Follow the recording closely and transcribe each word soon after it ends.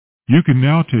You can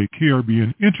now take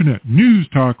KRBN Internet News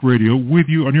Talk Radio with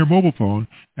you on your mobile phone,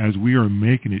 as we are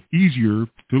making it easier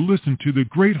to listen to the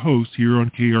great hosts here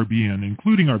on KRBN,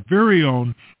 including our very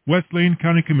own West Lane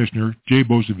County Commissioner, Jay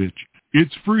Bozovich.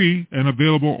 It's free and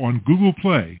available on Google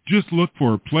Play. Just look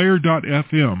for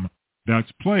player.fm.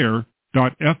 That's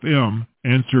player.fm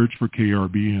and search for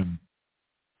KRBN.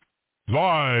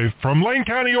 Live from Lane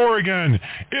County, Oregon,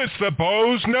 it's the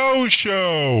Boze Noze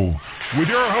Show with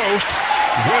your host,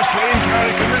 West Lane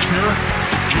County Commissioner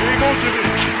Jay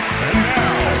Bozovich. And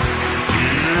now,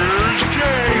 here's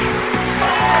Jay.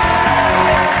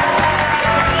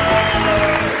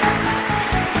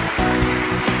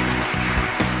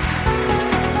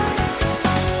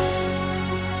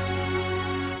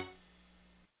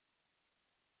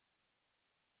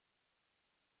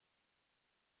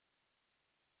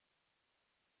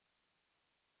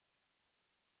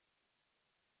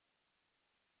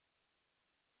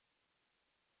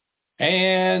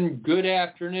 And good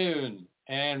afternoon,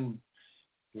 and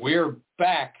we're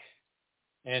back.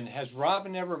 And has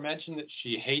Robin ever mentioned that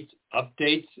she hates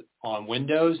updates on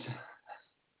Windows?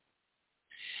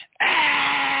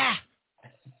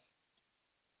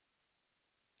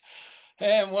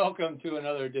 And welcome to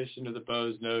another edition of the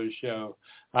Boze Noze Show.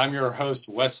 I'm your host,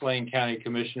 West Lane County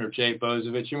Commissioner Jay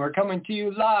Bozovich, and we're coming to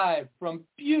you live from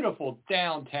beautiful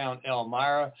downtown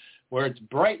Elmira, where it's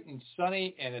bright and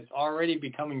sunny, and it's already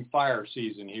becoming fire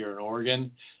season here in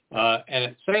Oregon. And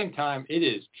at the same time, it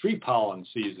is tree pollen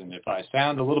season. If I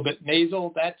sound a little bit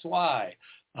nasal, that's why.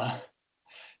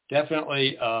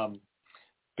 Definitely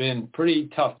been pretty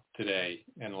tough today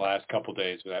in the last couple of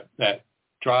days. That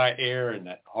dry air and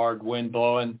that hard wind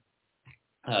blowing.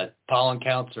 Pollen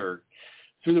counts are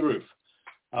through the roof.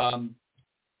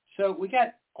 So we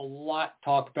got a lot to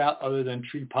talk about other than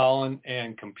tree pollen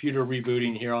and computer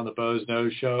rebooting here on the Boze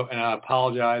Noze Show, and I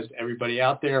apologize to everybody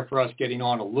out there for us getting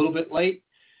on a little bit late.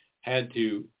 Had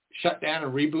to shut down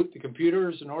and reboot the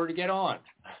computers in order to get on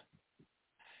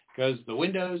because the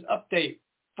Windows update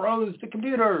froze the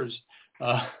computers.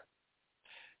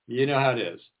 You know how it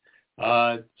is.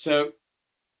 So,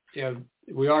 you know,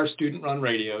 we are student-run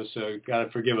radio, so you got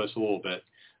to forgive us a little bit.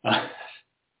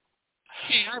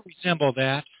 Hey, I resemble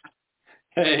that.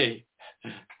 Hey,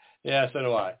 yeah, so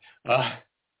do I.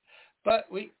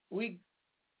 But we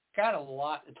got a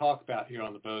lot to talk about here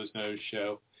on the Boze Noze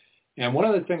Show. And one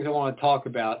of the things I want to talk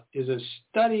about is a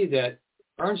study that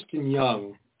Ernst &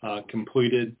 Young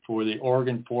completed for the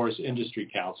Oregon Forest Industry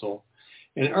Council.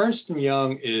 And Ernst &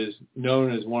 Young is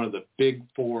known as one of the big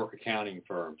four accounting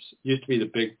firms. It used to be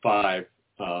the big five,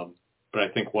 but I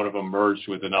think one of them merged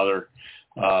with another.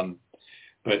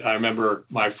 But I remember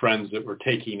my friends that were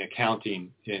taking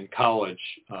accounting in college,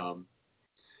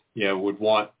 would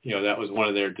want, that was one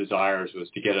of their desires was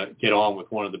to get on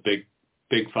with one of the big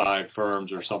five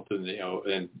firms or something,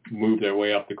 and move their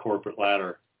way up the corporate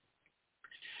ladder.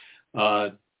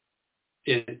 And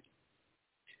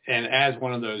as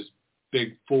one of those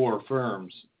big four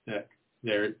firms, that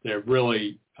they're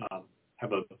really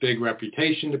have a big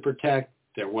reputation to protect.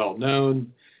 They're well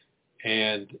known,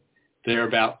 and they're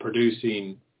about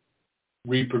producing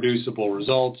reproducible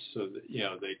results, so that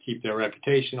they keep their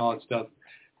reputation, all that stuff.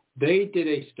 They did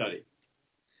a study,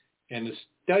 and the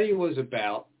study was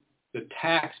about the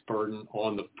tax burden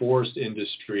on the forest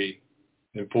industry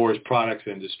and forest products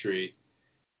industry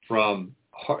from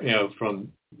harvest,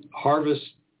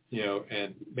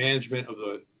 and management of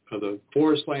the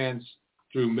forest lands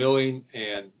through milling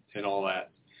and all that.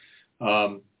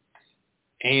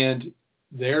 And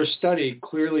their study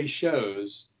clearly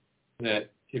shows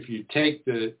that if you take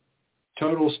the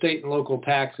total state and local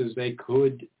taxes they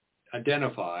could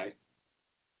identify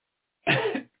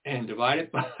and divide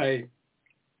it by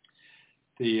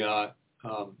the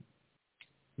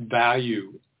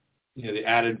value, the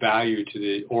added value to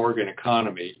the Oregon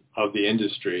economy of the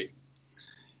industry,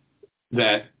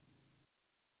 that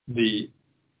the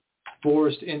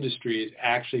forest industry is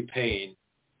actually paying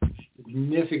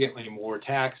significantly more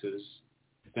taxes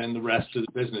than the rest of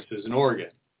the businesses in Oregon.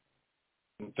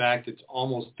 In fact, it's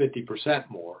almost 50%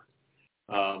 more,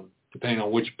 depending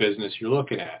on which business you're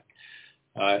looking at.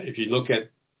 If you look at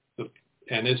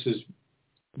and this is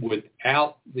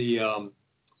without the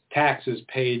taxes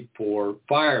paid for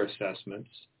fire assessments,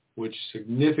 which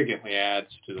significantly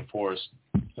adds to the forest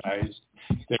values,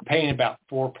 they're paying about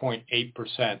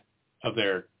 4.8% of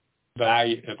their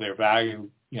value,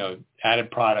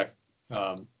 added product,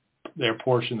 their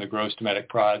portion of the gross domestic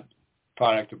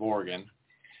product of Oregon.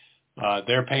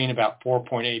 They're paying about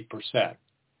 4.8%.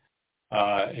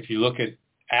 If you look at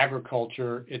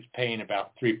agriculture, it's paying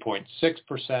about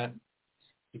 3.6%.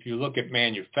 if you look at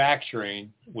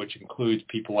manufacturing, which includes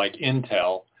people like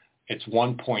Intel, it's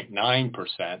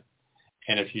 1.9%.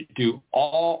 And if you do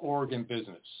all Oregon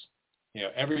business,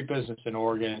 every business in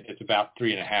Oregon, it's about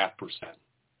 3.5%.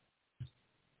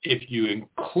 If you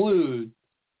include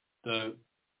the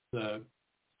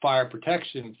fire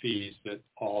protection fees that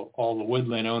all the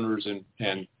woodland owners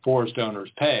and forest owners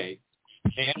pay,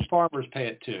 and farmers pay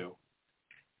it too,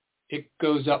 it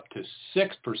goes up to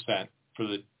 6% for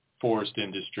the forest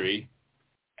industry,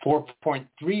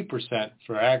 4.3%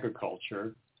 for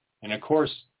agriculture, and of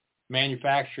course,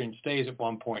 manufacturing stays at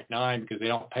 1.9 because they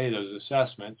don't pay those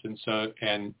assessments,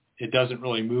 and it doesn't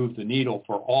really move the needle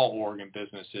for all Oregon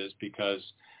businesses because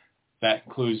that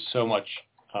includes so much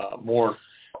more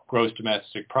gross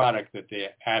domestic product that the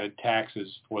added taxes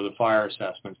for the fire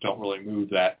assessments don't really move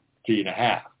that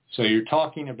 3.5. So you're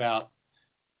talking about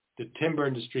the timber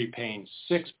industry paying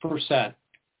 6%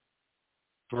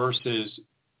 versus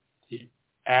the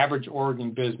average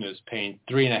Oregon business paying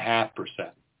 3.5%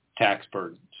 tax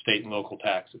burden, state and local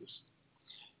taxes.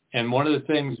 And one of the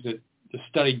things that the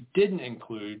study didn't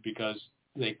include, because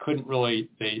they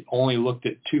only looked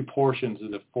at two portions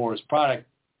of the forest product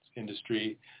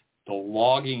industry, the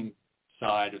logging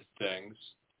side of things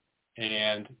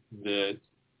and the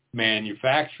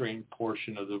manufacturing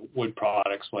portion of the wood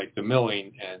products like the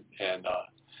milling and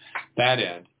that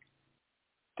end.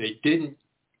 They didn't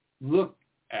look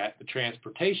at the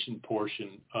transportation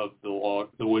portion of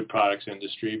the wood products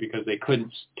industry because they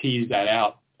couldn't tease that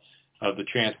out of the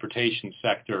transportation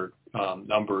sector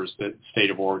numbers that the state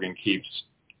of Oregon keeps.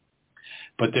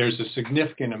 But there's a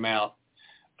significant amount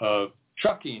of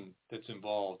trucking that's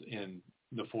involved in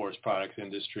the forest products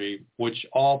industry, which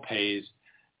all pays,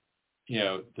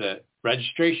 the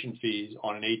registration fees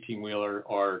on an 18-wheeler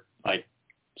are like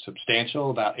substantial,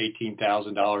 about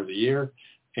 $18,000 a year,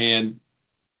 and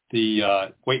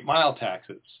the weight mile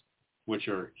taxes, which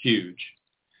are huge.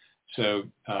 So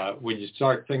when you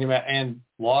start thinking about, and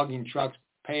logging trucks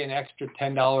pay an extra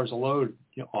 $10 a load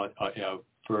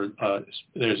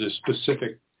there's a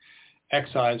specific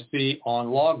excise fee on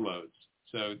log loads.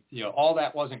 So, all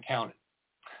that wasn't counted.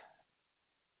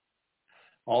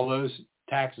 All those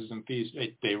taxes and fees,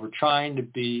 they were trying to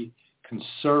be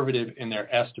conservative in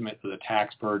their estimate of the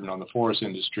tax burden on the forest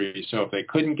industry. So if they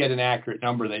couldn't get an accurate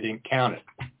number, they didn't count it.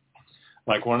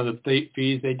 Like one of the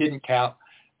fees they didn't count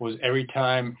was every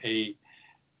time a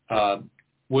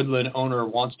woodland owner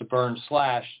wants to burn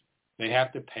slash, they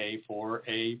have to pay for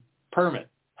a permit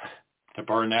to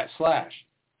burn that slash.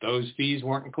 Those fees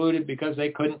weren't included because they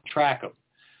couldn't track them.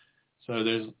 So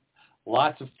there's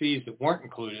lots of fees that weren't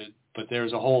included, but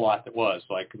there's a whole lot that was,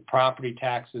 like the property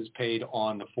taxes paid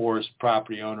on the forest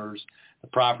property owners, the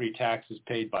property taxes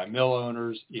paid by mill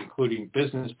owners, including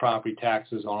business property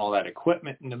taxes on all that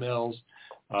equipment in the mills,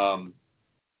 and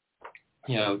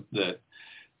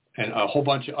a whole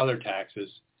bunch of other taxes.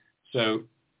 So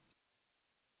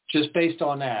just based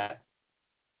on that,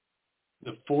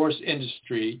 the forest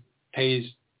industry pays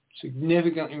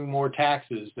significantly more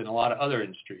taxes than a lot of other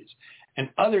industries. And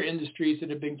other industries that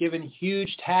have been given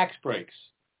huge tax breaks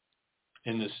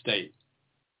in this state.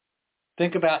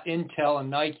 Think about Intel and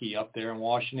Nike up there in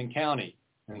Washington County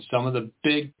and some of the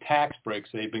big tax breaks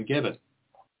they've been given.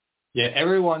 Yet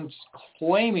everyone's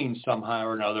claiming somehow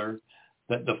or another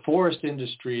that the forest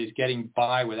industry is getting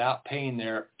by without paying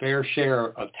their fair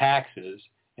share of taxes,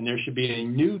 and there should be a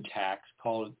new tax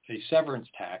called a severance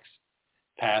tax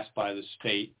passed by the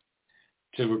state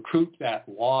to recoup that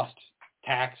lost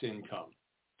tax income.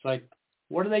 It's like,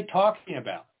 what are they talking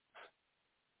about?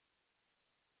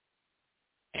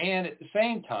 And at the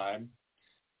same time,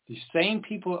 the same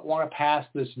people that want to pass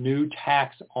this new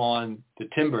tax on the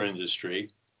timber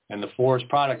industry and the forest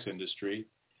products industry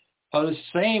are the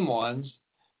same ones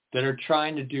that are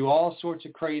trying to do all sorts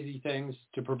of crazy things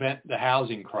to prevent the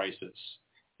housing crisis,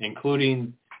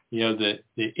 including the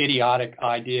idiotic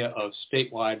idea of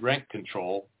statewide rent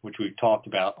control, which we've talked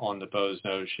about on the Bo's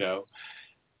Nose show.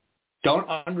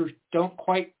 Don't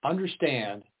quite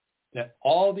understand that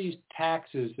all these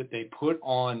taxes that they put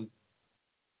on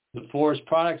the forest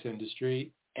products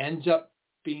industry ends up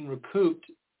being recouped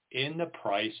in the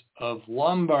price of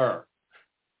lumber.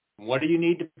 What do you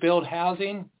need to build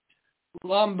housing?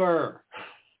 Lumber.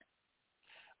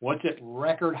 What's at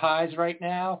record highs right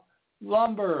now?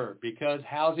 Lumber, because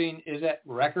housing is at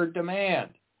record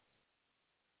demand.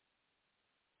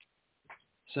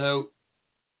 So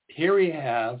here we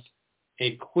have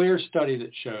a clear study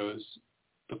that shows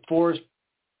the forest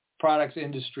products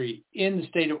industry in the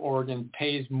state of Oregon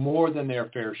pays more than their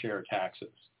fair share of taxes.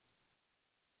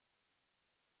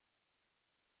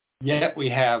 Yet we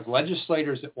have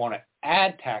legislators that want to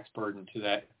add tax burden to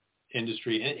that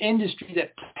industry, an industry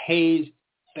that pays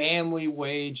family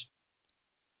wage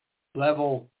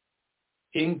level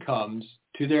incomes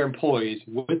to their employees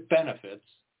with benefits.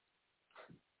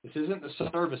 This isn't the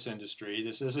service industry.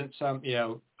 This isn't some,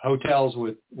 hotels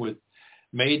with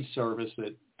maid service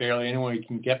that barely anyone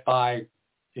can get by,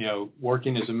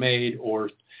 working as a maid, or,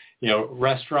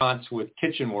 restaurants with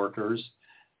kitchen workers.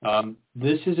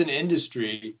 This is an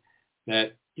industry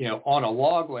that, on a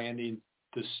log landing,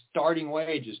 the starting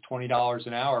wage is $20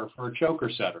 an hour for a choker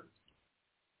setter.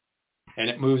 And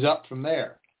it moves up from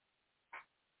there.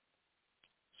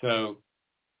 So,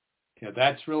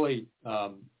 that's really,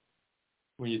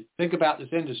 when you think about this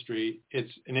industry,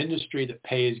 it's an industry that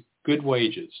pays good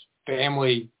wages,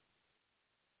 family,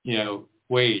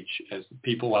 wage, as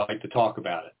people like to talk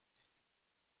about it.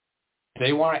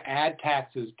 They want to add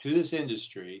taxes to this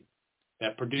industry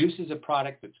that produces a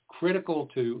product that's critical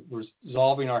to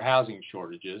resolving our housing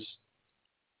shortages,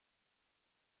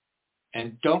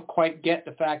 and don't quite get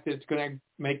the fact that it's going to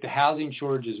make the housing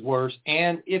shortages worse.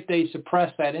 And if they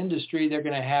suppress that industry, they're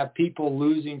going to have people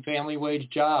losing family wage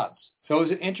jobs. So it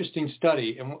was an interesting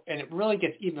study, and it really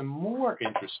gets even more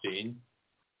interesting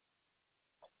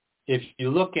if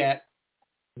you look at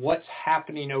what's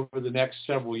happening over the next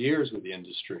several years with the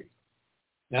industry.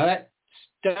 Now, that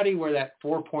study where that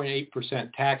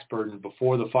 4.8% tax burden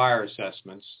before the fire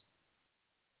assessments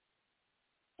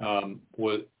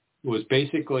was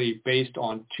basically based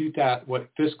on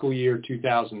fiscal year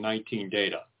 2019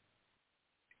 data.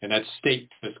 And that's state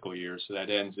fiscal year, so that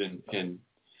ends in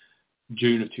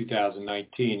June of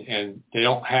 2019. And they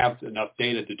don't have enough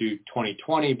data to do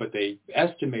 2020, but they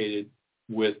estimated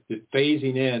with the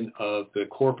phasing in of the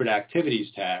corporate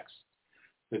activities tax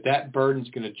that burden's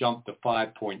going to jump to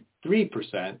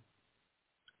 5.3%,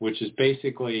 which is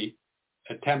basically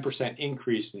a 10%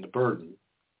 increase in the burden.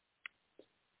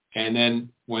 And then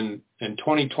when in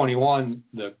 2021,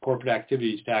 the corporate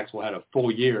activities tax will have a full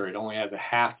year. It only has a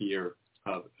half year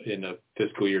in the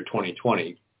fiscal year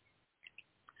 2020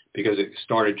 because it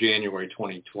started January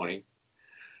 2020.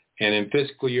 And in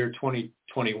fiscal year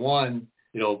 2021,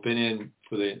 it'll have been in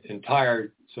for the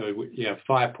entire, so you have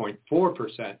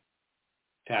 5.4%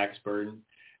 tax burden.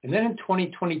 And then in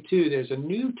 2022, there's a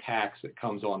new tax that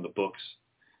comes on the books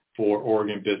for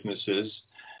Oregon businesses.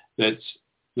 That's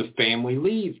the family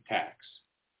leave tax.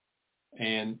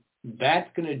 And that's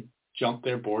going to jump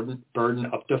their burden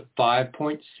up to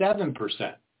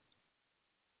 5.7%.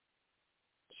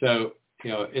 So,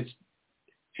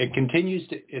 it continues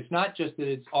to, it's not just that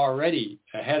it's already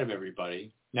ahead of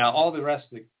everybody. Now, all the rest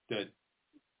of the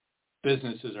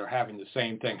businesses are having the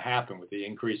same thing happen with the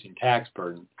increasing tax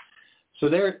burden. So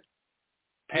they're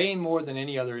paying more than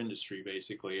any other industry,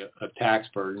 basically, a tax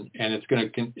burden, and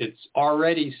it's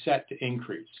already set to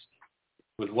increase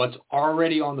with what's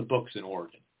already on the books in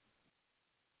Oregon.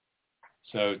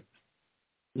 So,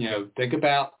 think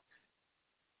about,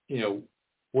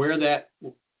 where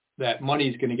that money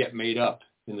is going to get made up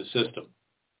in the system.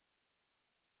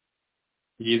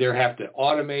 You either have to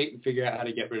automate and figure out how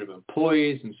to get rid of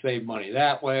employees and save money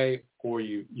that way, or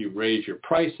you raise your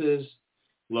prices,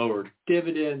 lower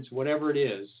dividends, whatever it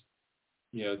is,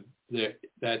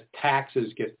 that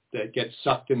taxes that get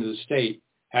sucked into the state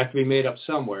have to be made up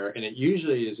somewhere, and it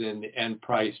usually is in the end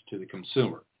price to the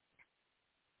consumer.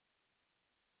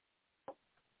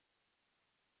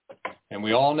 And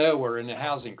we all know we're in a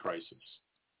housing crisis.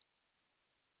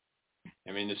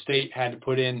 I mean, the state had to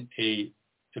put in a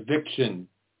eviction,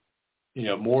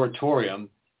 moratorium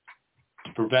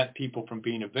to prevent people from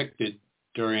being evicted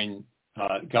during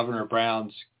Governor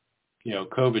Brown's,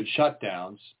 COVID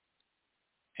shutdowns.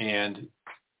 And,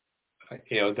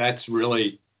 that's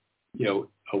really,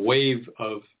 a wave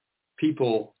of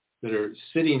people that are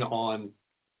sitting on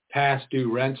past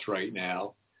due rents right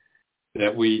now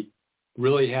that we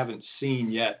really haven't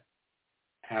seen yet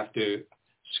have to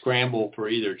scramble for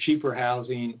either cheaper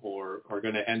housing or are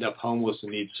going to end up homeless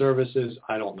and need services.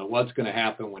 I don't know what's going to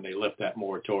happen when they lift that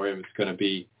moratorium. It's going to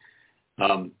be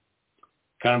kind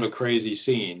of a crazy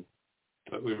scene.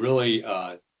 But we really,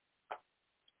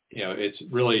 it's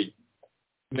really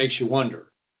makes you wonder,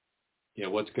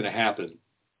 what's going to happen.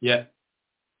 Yet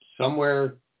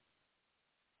somewhere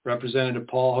Representative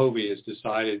Paul Hovey has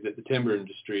decided that the timber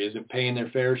industry isn't paying their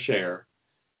fair share,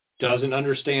 doesn't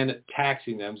understand that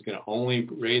taxing them is going to only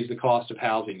raise the cost of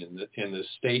housing in the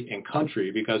state and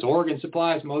country, because Oregon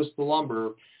supplies most of the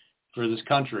lumber for this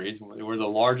country. We're the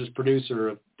largest producer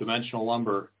of dimensional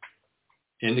lumber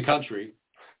in the country.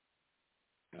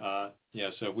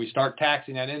 So if we start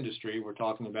taxing that industry, we're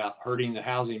talking about hurting the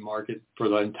housing market for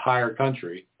the entire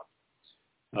country.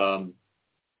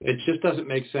 It just doesn't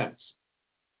make sense.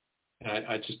 And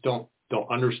I just don't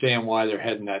understand why they're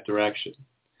heading that direction.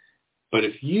 But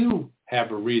if you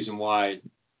have a reason why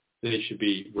they should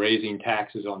be raising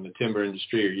taxes on the timber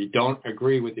industry, or you don't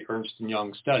agree with the Ernst &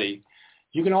 Young study,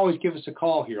 you can always give us a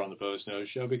call here on the Bo Snow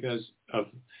Show. Because of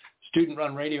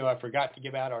student-run radio, I forgot to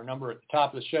give out our number at the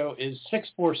top of the show is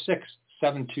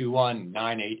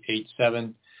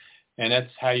 646-721-9887. And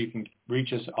that's how you can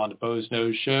reach us on the Bo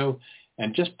Snow Show.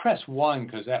 And just press 1,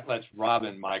 because that lets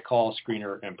Robin, my call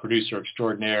screener and producer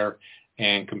extraordinaire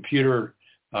and computer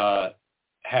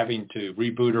having to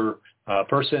reboot her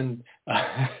person,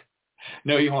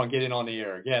 know you want to get in on the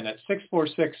air. Again, that's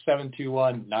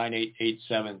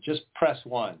 646-721-9887. Just press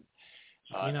 1.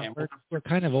 We're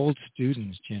kind of old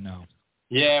students,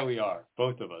 Yeah, we are,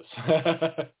 both of us.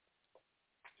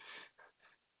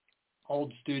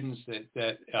 Old students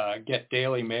that get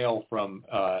daily mail from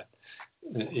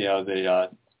the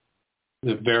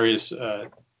various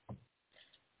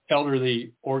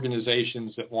elderly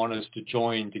organizations that want us to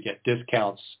join to get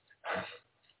discounts.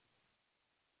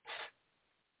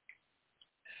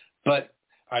 But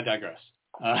I digress.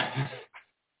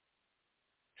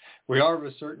 We are of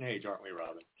a certain age, aren't we,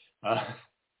 Robin?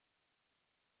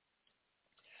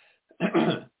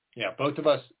 Yeah, both of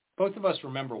us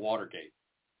remember Watergate.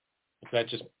 That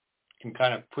just can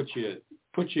kind of put you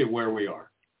where we are.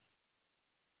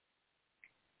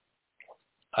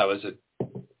 I was a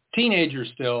teenager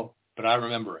still, but I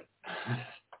remember it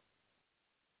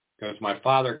because my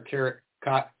father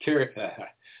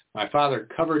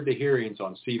covered the hearings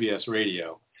on CBS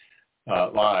Radio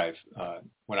live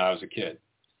when I was a kid.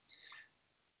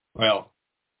 Well,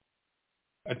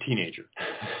 a teenager.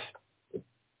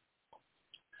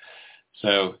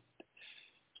 So,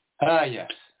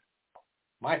 yes,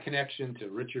 my connection to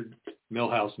Richard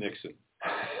Milhouse Nixon.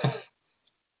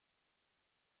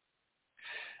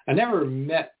 I never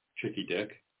met Tricky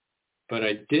Dick, but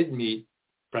I did meet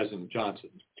President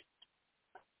Johnson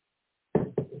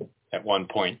at one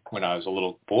point when I was a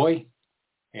little boy,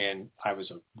 and I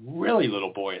was a really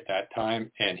little boy at that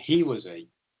time, and he was a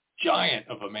giant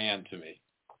of a man to me.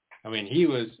 I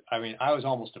was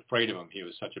almost afraid of him. He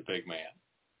was such a big man.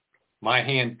 My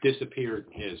hand disappeared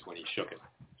in his when he shook it.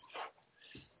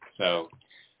 So,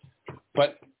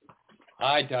 but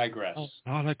I digress. Oh,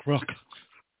 not a crook.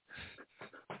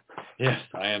 Yes,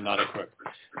 I am not a crook.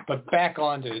 But back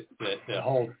on to the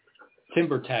whole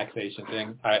timber taxation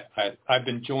thing. I've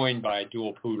been joined by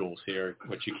dual poodles here,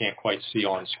 which you can't quite see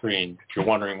on screen. If you're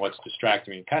wondering what's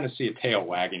distracting me, you kind of see a tail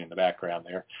wagging in the background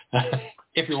there.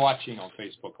 If you're watching on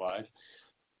Facebook Live.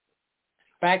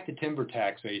 Back to timber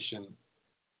taxation.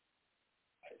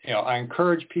 I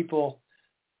encourage people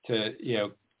to,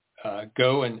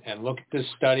 go and look at this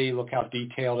study, look how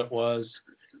detailed it was.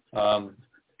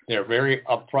 They're very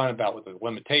upfront about what the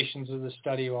limitations of the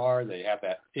study are. They have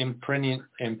that imprint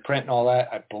and all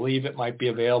that. I believe it might be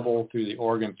available through the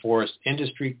Oregon Forest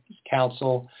Industry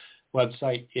Council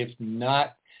website. If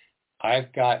not,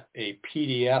 I've got a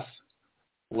PDF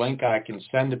link I can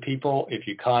send to people if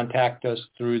you contact us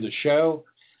through the show.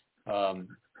 Talk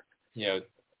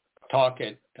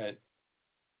at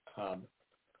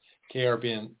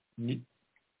KRBN.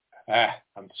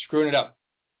 I'm screwing it up.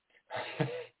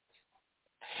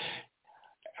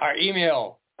 Our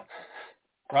email,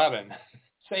 Robin,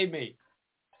 save me.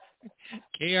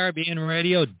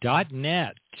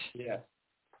 KRBNradio.net. Yeah.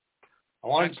 I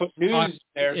want to put news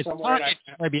there it's somewhere. Talk at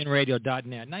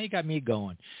KRBNradio.net. Now you got me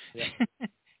going. Yeah.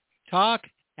 Talk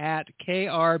at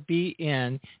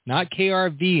KRBN, not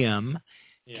KRVM,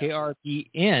 Yeah.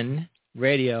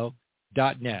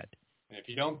 KRBNradio.net. And if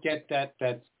you don't get that,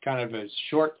 that's kind of a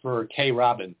short for K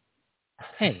Robin.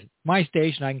 Hey, my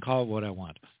station, I can call it what I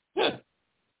want.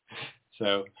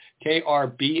 So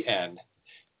KRBN.net.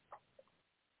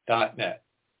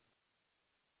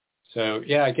 So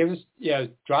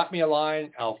drop me a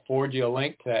line. I'll forward you a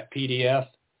link to that PDF.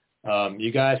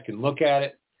 You guys can look at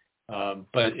it,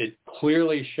 but it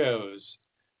clearly shows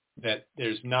that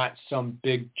there's not some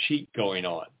big cheat going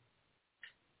on.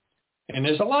 And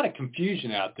there's a lot of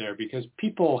confusion out there because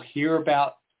people hear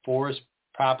about forest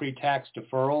property tax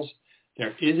deferrals.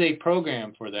 There is a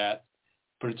program for that,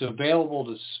 but it's available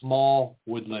to small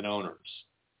woodland owners.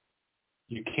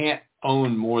 You can't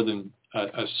own more than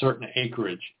a certain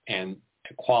acreage and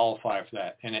qualify for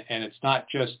that. And it's not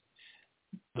just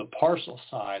the parcel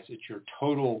size, it's your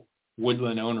total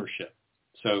woodland ownership.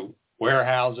 So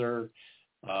Weyerhaeuser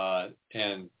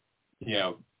and,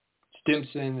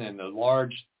 Stimson and the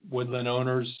large woodland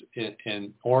owners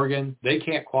in Oregon, they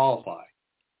can't qualify.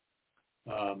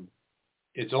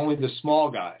 It's only the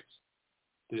small guys,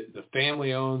 the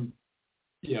family-owned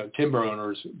timber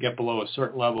owners get below a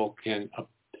certain level can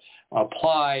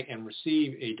apply and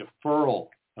receive a deferral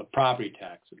of property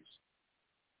taxes.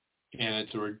 And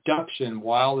it's a reduction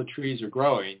while the trees are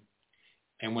growing.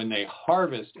 And when they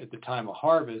harvest, at the time of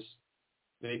harvest,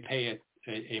 they pay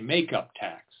a makeup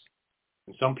tax.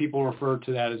 And some people refer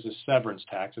to that as a severance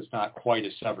tax. It's not quite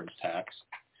a severance tax,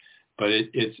 but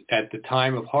it's at the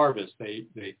time of harvest, they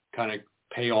kind of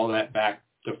pay all that back,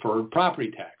 deferred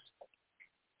property tax.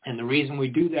 And the reason we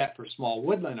do that for small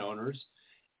woodland owners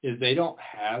is they don't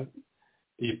have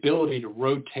the ability to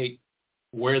rotate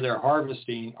where they're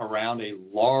harvesting around a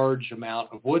large amount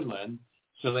of woodland,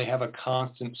 so they have a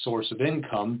constant source of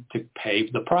income to pay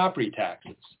the property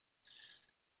taxes.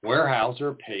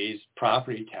 Weyerhaeuser pays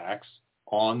property tax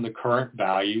on the current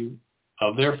value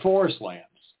of their forest lands.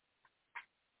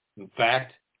 In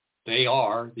fact, they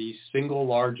are the single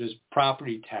largest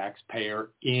property taxpayer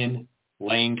in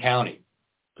Lane County.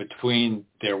 Between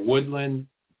their woodland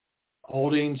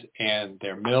holdings and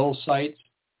their mill sites,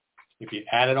 if you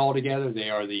add it all together, they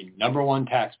are the number one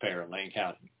taxpayer in Lane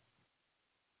County.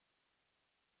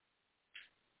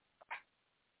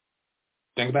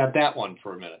 Think about that one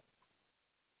for a minute.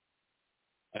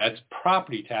 That's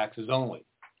property taxes only.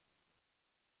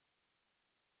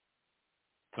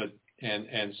 But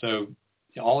and so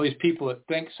all these people that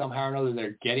think somehow or another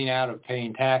they're getting out of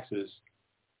paying taxes,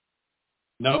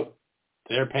 nope,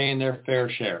 they're paying their fair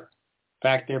share. In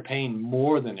fact, they're paying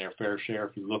more than their fair share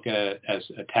if you look at it as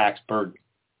a tax burden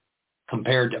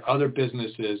compared to other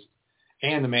businesses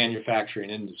and the manufacturing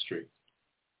industry.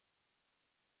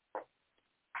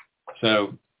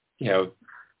 So,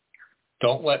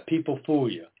 don't let people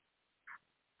fool you.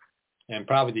 And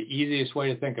probably the easiest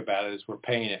way to think about it is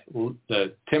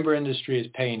the timber industry is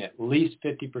paying at least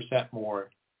 50%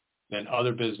 more than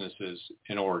other businesses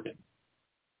in Oregon.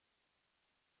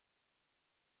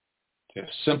 It's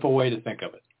a simple way to think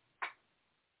of it.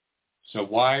 So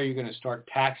why are you going to start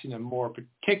taxing them more,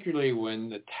 particularly when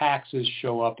the taxes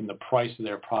show up in the price of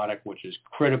their product, which is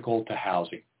critical to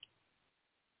housing?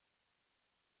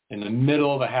 In the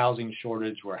middle of a housing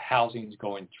shortage where housing is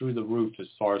going through the roof as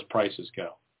far as prices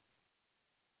go.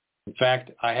 In fact,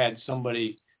 I had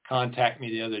somebody contact me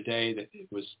the other day that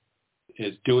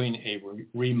is doing a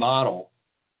remodel,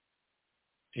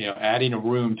 adding a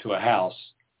room to a house,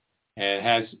 and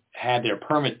has had their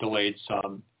permit delayed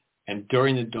some. And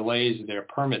during the delays of their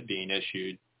permit being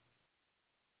issued,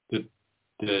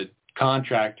 the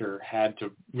contractor had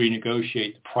to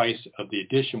renegotiate the price of the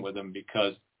addition with them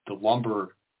because the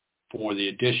lumber for the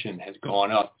addition has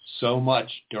gone up so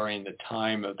much during the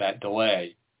time of that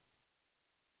delay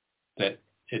that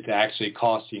it's actually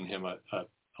costing him a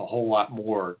whole lot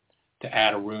more to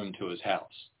add a room to his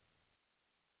house.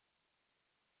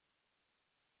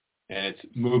 And it's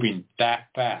moving that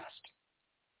fast.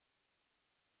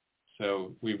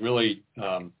 So we really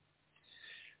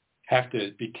have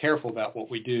to be careful about what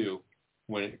we do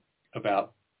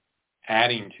about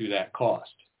adding to that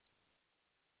cost.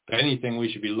 If anything, we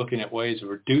should be looking at ways of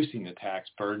reducing the tax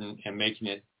burden and making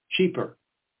it cheaper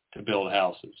to build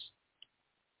houses.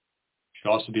 We should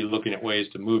also be looking at ways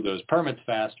to move those permits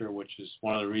faster, which is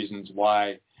one of the reasons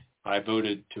why I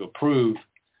voted to approve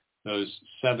those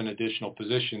 7 additional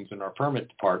positions in our permit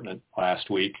department last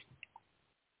week,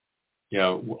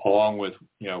 along with,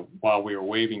 while we were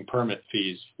waiving permit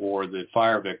fees for the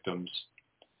fire victims,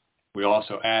 we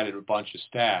also added a bunch of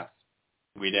staff.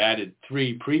 We'd added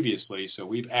 3 previously, so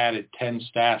we've added 10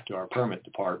 staff to our permit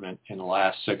department in the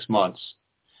last 6 months.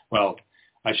 Well,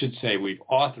 I should say we've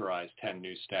authorized 10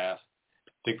 new staff.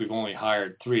 I think we've only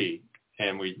hired 3,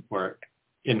 and we're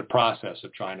in the process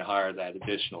of trying to hire that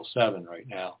additional 7 right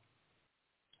now.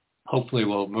 Hopefully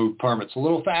we'll move permits a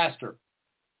little faster.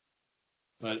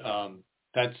 But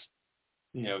that's,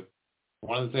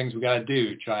 one of the things we got to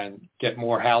do, try and get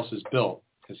more houses built,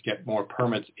 is get more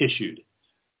permits issued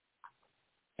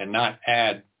and not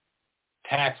add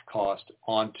tax cost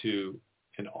onto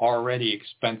an already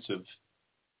expensive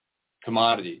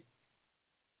commodity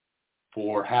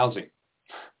for housing.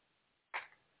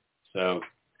 So,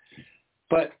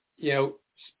 but,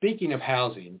 speaking of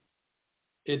housing,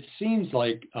 it seems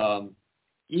like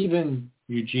even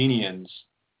Eugenians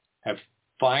have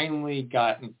finally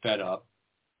gotten fed up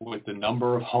with the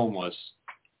number of homeless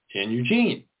in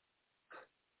Eugene.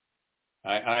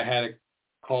 I had a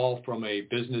call from a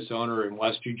business owner in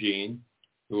West Eugene,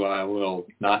 who I will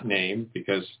not name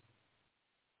because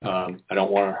I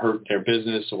don't want to hurt their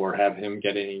business or have him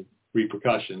get any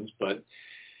repercussions, but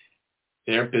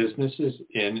their business is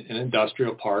in an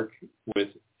industrial park with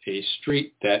a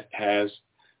street that has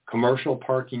commercial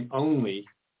parking only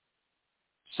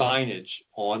signage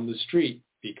on the street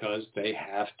because they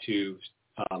have to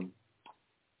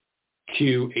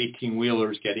queue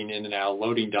 18-wheelers getting in and out,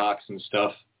 loading docks and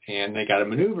stuff, and they got to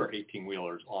maneuver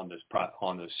 18-wheelers on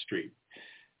this street.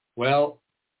 Well,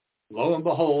 lo and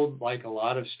behold, like a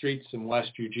lot of streets in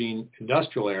West Eugene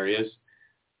industrial areas,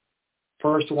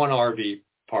 first one RV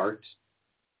parked,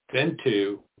 then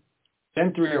two,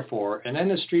 then three or four, and then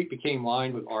the street became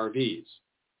lined with RVs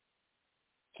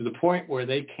to the point where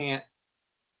they can't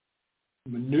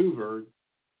maneuver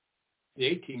the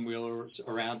 18-wheelers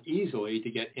around easily to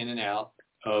get in and out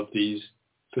of these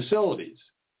facilities.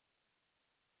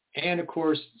 And of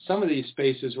course, some of these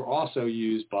spaces were also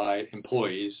used by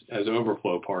employees as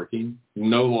overflow parking,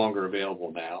 no longer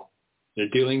available now. They're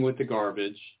dealing with the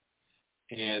garbage.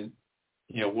 And,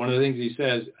 one of the things he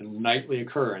says, a nightly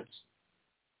occurrence.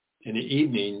 In the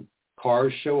evening,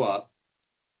 cars show up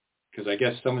because I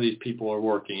guess some of these people are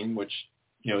working, which,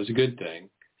 is a good thing.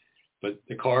 But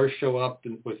the cars show up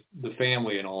with the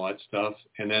family and all that stuff,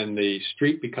 and then the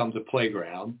street becomes a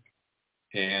playground,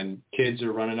 and kids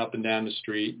are running up and down the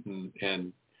street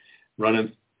and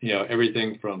running,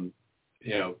 everything from,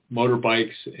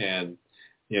 motorbikes and,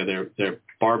 their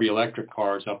Barbie electric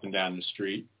cars up and down the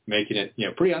street, making it,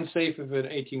 pretty unsafe if an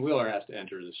 18-wheeler has to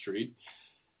enter the street.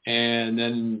 And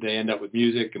then they end up with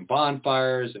music and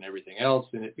bonfires and everything else,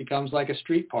 and it becomes like a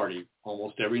street party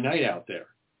almost every night out there.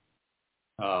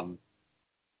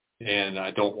 And I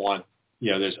don't want,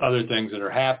 there's other things that are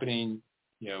happening,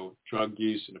 drug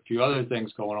use and a few other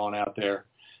things going on out there.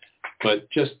 But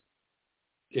just,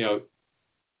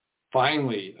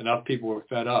 finally, enough people were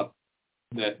fed up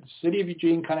that the city of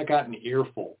Eugene kind of got an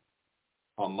earful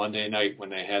on Monday night when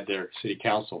they had their city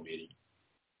council meeting,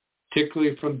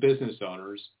 particularly from business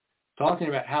owners, talking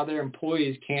about how their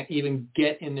employees can't even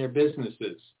get in their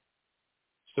businesses,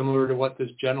 similar to what this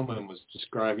gentleman was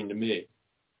describing to me.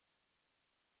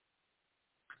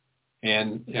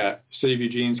 And City of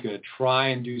Eugene is going to try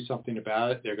and do something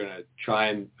about it. They're going to try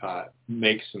and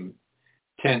make some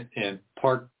tent and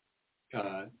park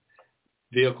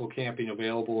vehicle camping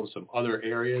available in some other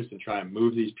areas and try and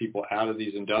move these people out of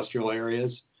these industrial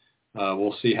areas.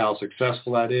 We'll see how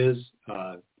successful that is.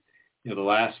 The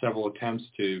last several attempts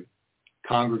to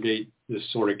congregate this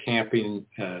sort of camping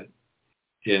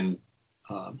in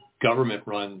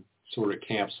government-run sort of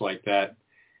camps like that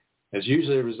has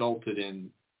usually resulted in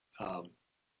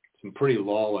some pretty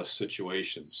lawless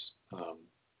situations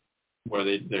where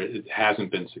it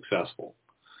hasn't been successful.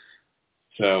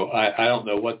 So I don't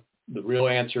know what the real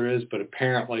answer is, but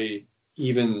apparently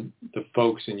even the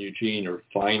folks in Eugene are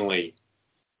finally,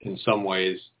 in some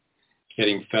ways,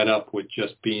 getting fed up with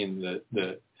just being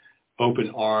the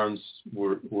open arms.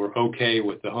 We're okay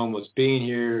with the homeless being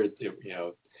here.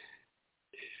 You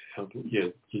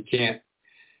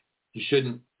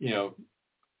shouldn't,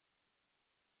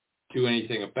 do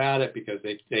anything about it because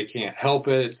they can't help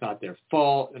it. It's not their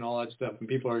fault and all that stuff. And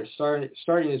people are starting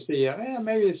to see,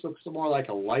 maybe this looks more like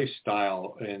a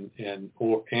lifestyle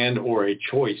or a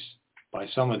choice by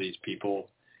some of these people.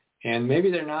 And maybe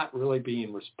they're not really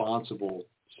being responsible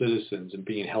citizens and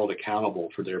being held accountable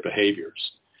for their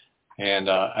behaviors. And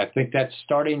I think that's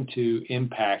starting to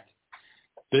impact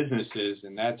businesses,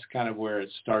 and that's kind of where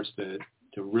it starts to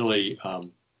really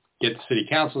get the city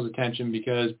council's attention,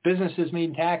 because businesses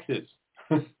mean taxes.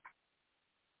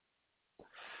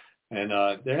 And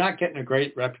they're not getting a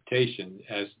great reputation,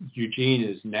 as Eugene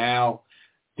is now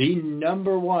the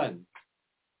number one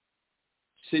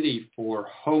city for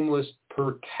homeless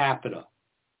per capita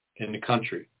in the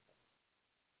country,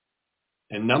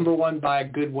 and number one by a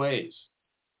good ways.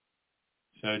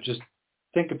 So just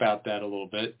think about that a little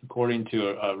bit, according to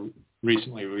a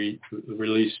recently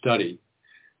released study.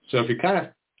 So if you're kind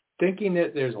of thinking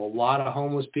that there's a lot of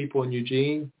homeless people in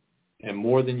Eugene and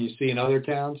more than you see in other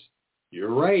towns,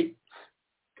 you're right,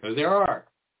 because there are.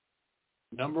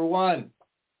 Number one.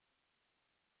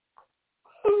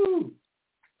 Woo!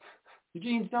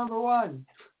 Eugene's number one.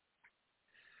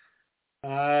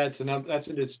 That's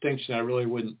a distinction I really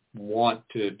wouldn't want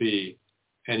to be.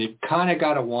 And you kind of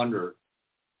got to wonder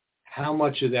how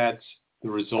much of that's the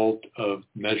result of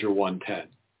Measure 110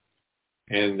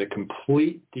 and the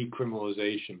complete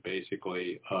decriminalization,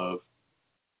 basically, of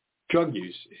drug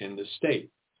use in the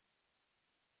state,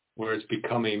 where it's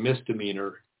become a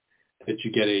misdemeanor that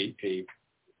you get a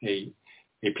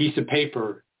piece of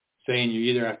paper saying you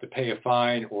either have to pay a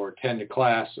fine or attend a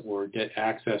class or get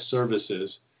access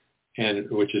services, and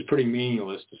which is pretty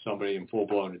meaningless to somebody in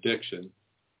full-blown addiction.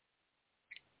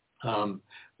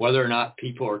 Whether or not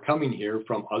people are coming here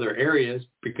from other areas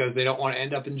because they don't want to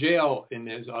end up in jail in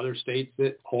those other states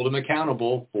that hold them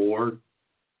accountable for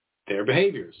their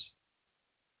behaviors.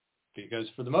 because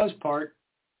for the most part,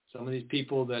 some of these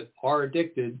people that are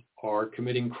addicted are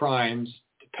committing crimes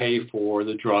to pay for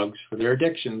the drugs for their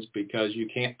addictions, because you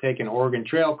can't take an Oregon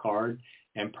Trail card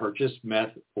and purchase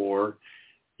meth or,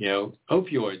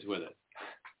 opioids with it.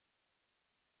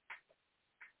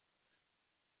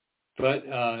 But,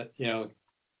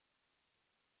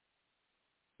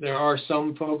 there are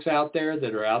some folks out there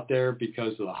that are out there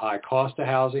because of the high cost of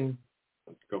housing.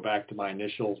 Let's go back to my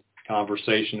initial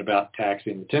conversation about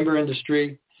taxing the timber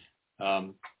industry.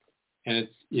 And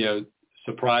it's,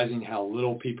 surprising how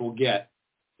little people get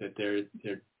that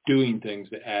they're doing things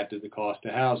that add to the cost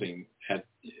of housing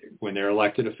when they're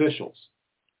elected officials.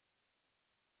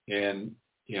 And,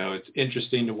 it's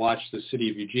interesting to watch the city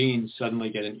of Eugene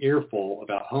suddenly get an earful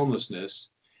about homelessness.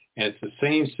 And it's the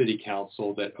same city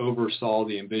council that oversaw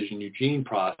the Envision Eugene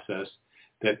process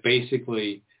that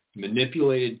basically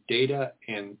manipulated data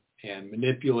and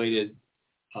manipulated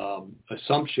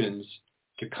assumptions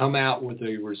to come out with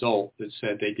a result that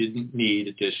said they didn't need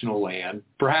additional land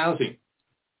for housing.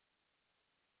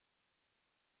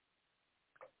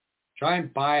 Try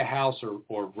and buy a house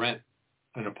or rent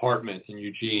an apartment in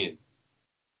Eugene,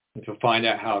 and you'll find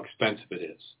out how expensive it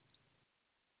is.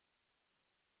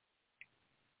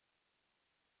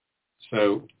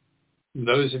 So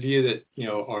those of you that,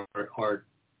 are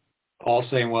all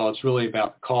saying, well, it's really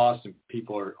about the cost and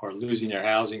people are losing their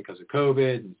housing because of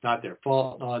COVID and it's not their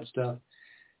fault and all that stuff.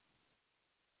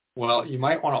 Well, you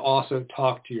might want to also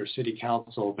talk to your city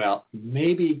council about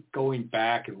maybe going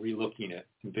back and relooking at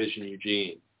Envision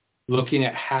Eugene, looking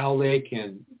at how they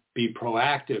can be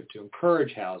proactive to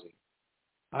encourage housing.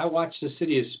 I watch the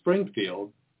city of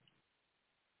Springfield.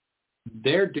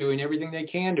 They're doing everything they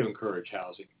can to encourage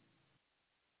housing.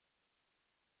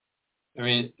 I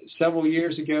mean, several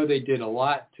years ago, they did a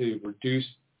lot to reduce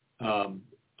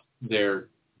their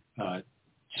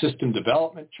system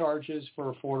development charges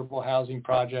for affordable housing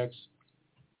projects.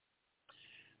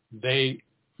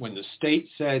 When the state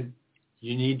said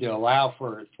you need to allow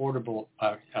for affordable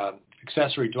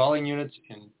accessory dwelling units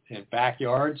in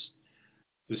backyards,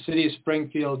 the city of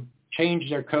Springfield changed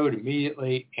their code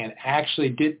immediately and actually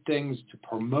did things to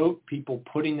promote people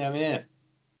putting them in.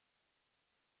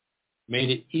 Made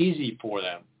it easy for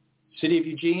them. City of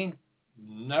Eugene,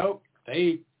 nope.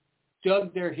 They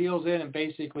dug their heels in and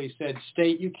basically said,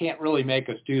 state, you can't really make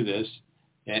us do this.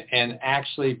 And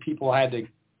actually people had to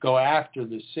go after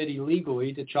the city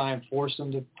legally to try and force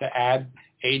them to add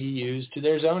ADUs to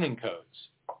their zoning codes.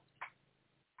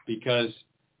 Because,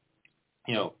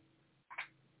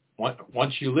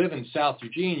 once you live in South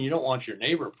Eugene, you don't want your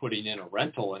neighbor putting in a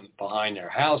rental behind their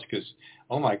house because,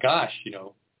 oh my gosh,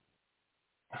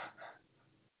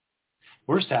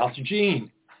 we're South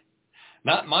Eugene,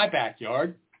 not my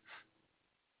backyard.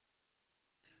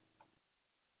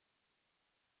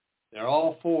 They're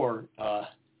all for,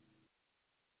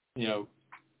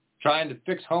 trying to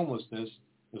fix homelessness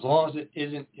as long as it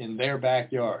isn't in their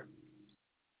backyard.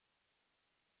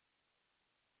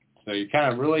 So you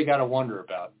kind of really got to wonder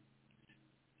about,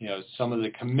 some of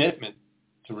the commitment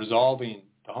to resolving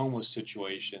the homeless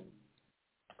situation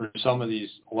for some of these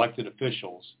elected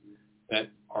officials that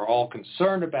are all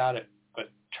concerned about it, but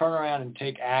turn around and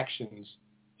take actions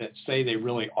that say they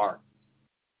really aren't.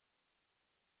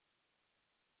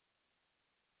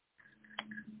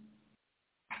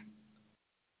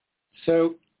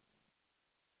 So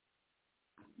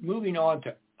moving on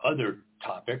to other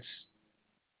topics,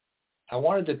 I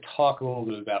wanted to talk a little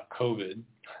bit about COVID,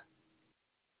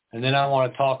 and then I want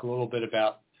to talk a little bit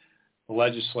about the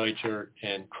legislature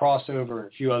and crossover and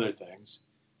a few other things.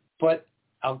 But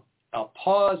I'll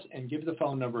pause and give the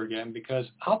phone number again because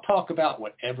I'll talk about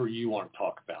whatever you want to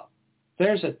talk about. If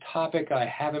there's a topic I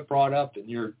haven't brought up and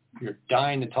you're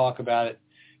dying to talk about it,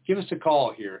 give us a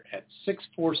call here at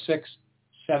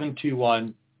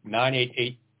 646-721-9887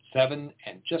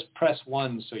 and just press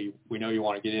 1 so we know you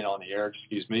want to get in on the air.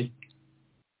 Excuse me.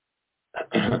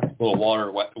 A little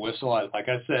water wet the whistle. Like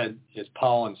I said, it's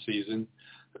pollen season,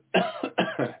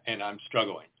 and I'm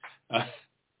struggling. I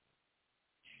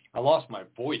lost my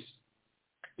voice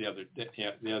the other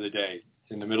day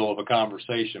in the middle of a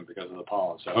conversation because of the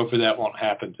pollen. So hopefully that won't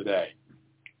happen today.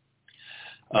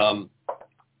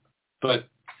 But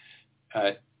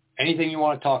anything you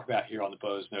want to talk about here on the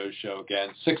Boze Noze Show, again,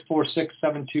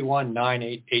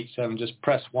 646-721-9887. Just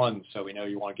press 1 so we know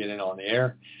you want to get in on the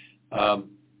air.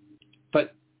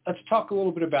 But let's talk a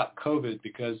little bit about COVID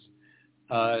because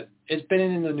it's been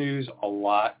in the news a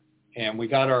lot, and we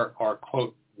got our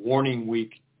quote, warning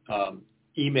week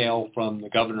email from the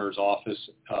governor's office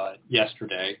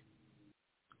yesterday.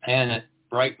 And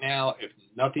right now, if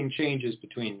nothing changes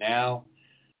between now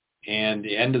And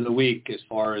the end of the week, as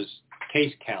far as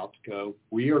case counts go,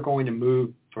 we are going to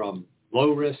move from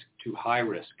low risk to high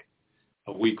risk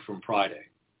a week from Friday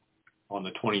on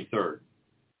the 23rd,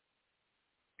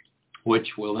 which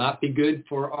will not be good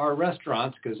for our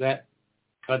restaurants because that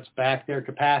cuts back their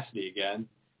capacity again.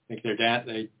 I think they're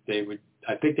down,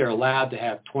 I think they're allowed to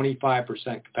have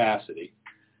 25% capacity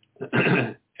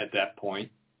at that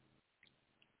point.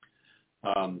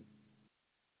 And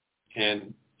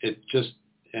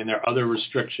there are other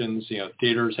restrictions.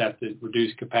 Theaters have to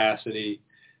reduce capacity.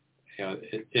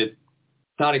 It's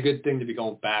not a good thing to be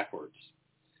going backwards.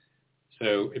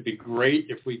 So it'd be great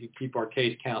if we could keep our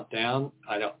case count down.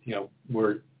 We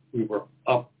were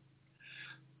up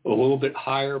a little bit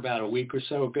higher about a week or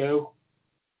so ago.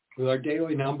 With our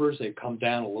daily numbers, they've come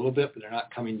down a little bit, but they're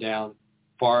not coming down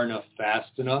far enough,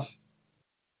 fast enough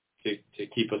to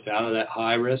keep us out of that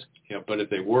high risk. But if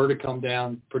they were to come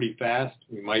down pretty fast,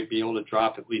 we might be able to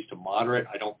drop at least a moderate.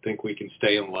 I don't think we can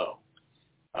stay in low.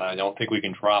 I don't think we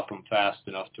can drop them fast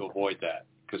enough to avoid that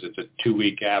because it's a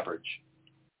 2-week average.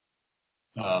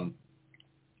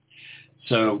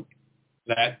 So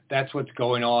that's what's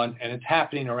going on, and it's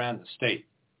happening around the state.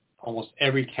 Almost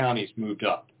every county's moved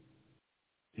up.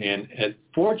 And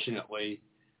fortunately,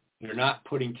 they're not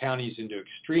putting counties into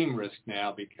extreme risk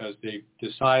now because they've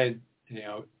decided,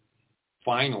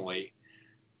 finally,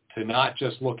 to not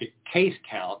just look at case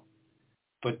count,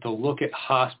 but to look at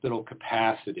hospital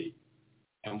capacity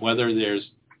and whether there's,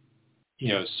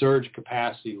 surge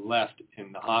capacity left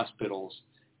in the hospitals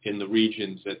in the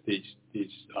regions that these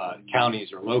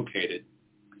counties are located.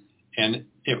 And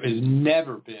it has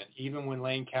never been, even when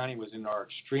Lane County was in our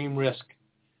extreme risk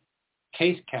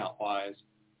case count-wise,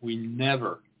 we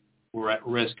never were at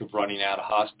risk of running out of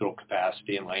hospital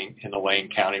capacity in the Lane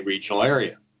County regional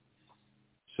area.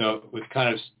 So with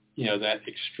kind of, that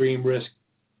extreme risk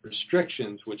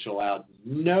restrictions, which allowed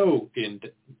no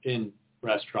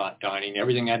in-restaurant dining,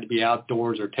 everything had to be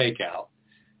outdoors or takeout,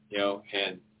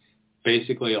 and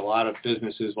basically a lot of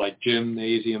businesses like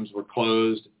gymnasiums were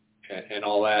closed and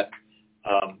all that.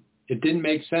 It didn't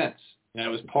make sense. And that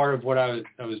was part of what I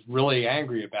was really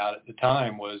angry about at the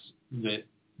time was that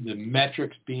the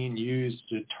metrics being used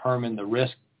to determine the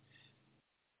risk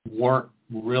weren't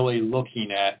really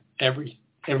looking at every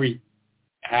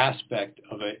aspect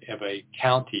of a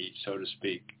county, so to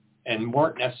speak, and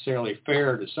weren't necessarily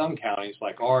fair to some counties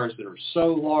like ours that are so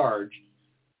large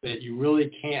that you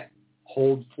really can't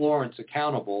hold Florence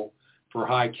accountable for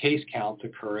high case counts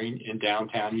occurring in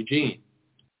downtown Eugene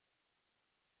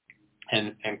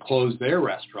and close their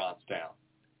restaurants down.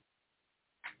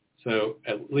 So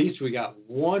at least we got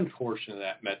one portion of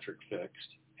that metric fixed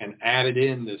and added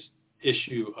in this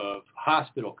issue of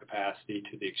hospital capacity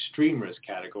to the extreme risk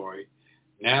category.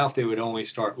 Now, if they would only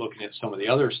start looking at some of the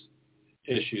other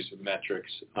issues of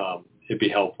metrics, it'd be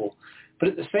helpful. But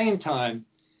at the same time,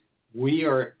 we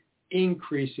are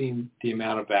increasing the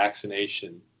amount of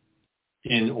vaccination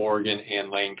in Oregon and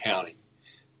Lane County.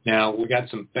 Now, we got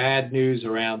some bad news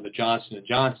around the Johnson &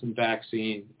 Johnson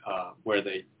vaccine where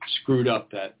they screwed up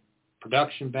that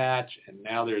production batch, and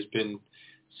now there's been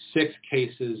 6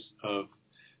 cases of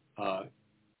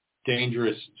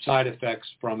dangerous side effects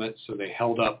from it, so they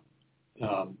held up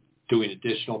doing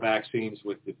additional vaccines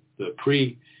with the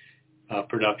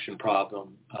pre-production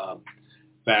problem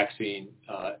vaccine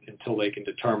until they can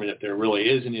determine if there really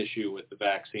is an issue with the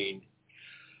vaccine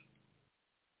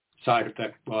side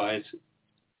effect-wise.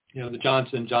 The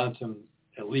Johnson & Johnson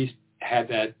at least had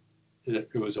that it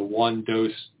was a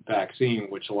 1-dose vaccine,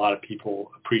 which a lot of people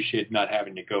appreciate not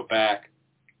having to go back.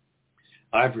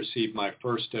 I've received my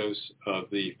first dose of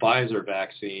the Pfizer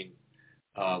vaccine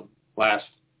last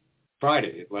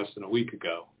Friday, less than a week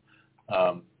ago.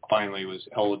 Finally was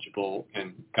eligible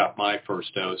and got my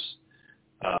first dose.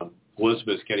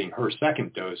 Elizabeth's getting her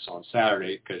second dose on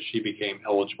Saturday because she became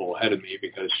eligible ahead of me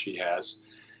because she has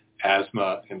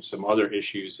asthma and some other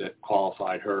issues that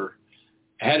qualified her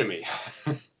ahead of me.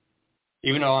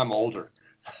 Even though I'm older,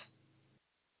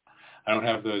 I don't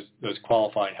have those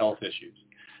qualifying health issues.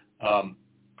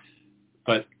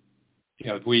 But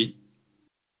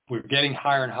we're getting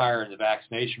higher and higher in the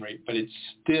vaccination rate, but it's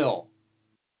still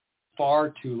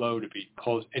far too low to be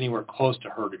anywhere close to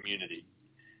herd immunity.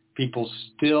 People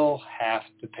still have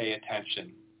to pay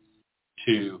attention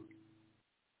to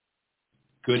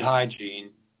good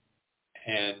hygiene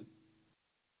and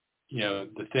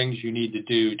the things you need to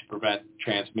do to prevent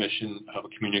transmission of a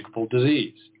communicable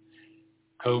disease.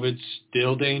 COVID's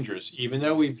still dangerous. Even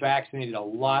though we've vaccinated a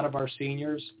lot of our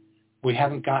seniors, we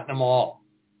haven't gotten them all.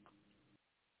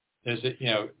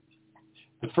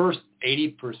 the first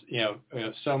 80%,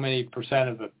 so many percent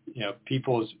of the,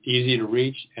 people is easy to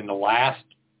reach, and the last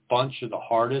bunch are the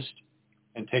hardest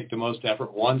and take the most effort.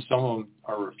 Some of them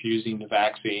are refusing the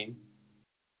vaccine.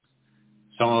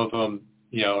 Some of them,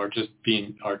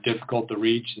 are difficult to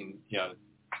reach and,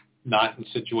 not in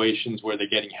situations where they're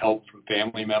getting help from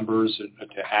family members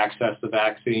to access the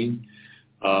vaccine.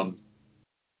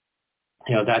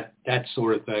 That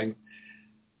sort of thing.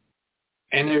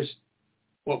 And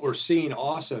what we're seeing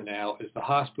also now is the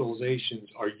hospitalizations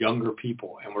are younger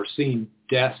people, and we're seeing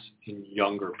deaths in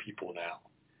younger people now.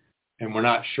 And we're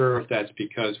not sure if that's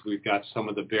because we've got some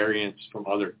of the variants from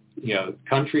other,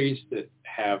 countries that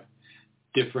have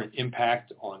different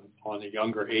impact on the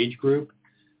younger age group,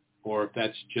 or if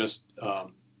that's just a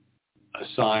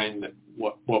sign that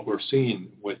what we're seeing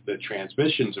with the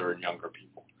transmissions are in younger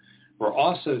people. We're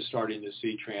also starting to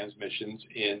see transmissions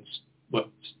in what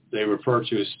they refer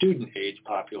to as student age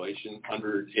population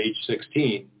under age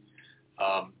 16.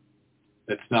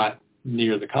 That's not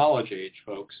near the college age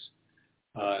folks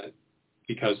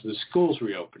because the school's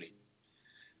reopening.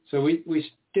 So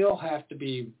we still have to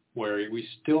be wary. We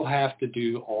still have to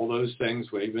do all those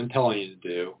things we've been telling you to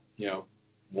do.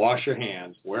 Wash your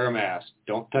hands, wear a mask,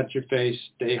 don't touch your face,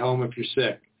 stay home if you're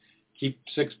sick, keep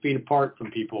 6 feet apart from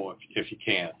people if you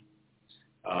can.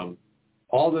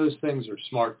 All those things are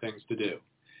smart things to do.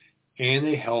 And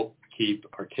they help keep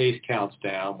our case counts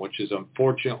down, which is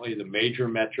unfortunately the major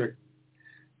metric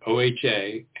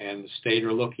OHA and the state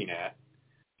are looking at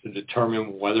to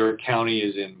determine whether a county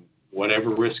is in whatever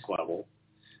risk level.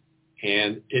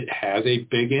 And it has a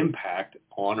big impact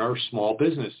on our small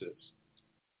businesses.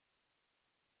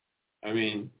 I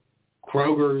mean,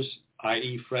 Kroger's,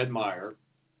 i.e. Fred Meyer,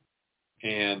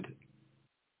 and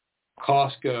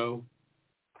Costco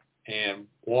and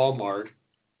Walmart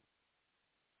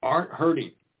aren't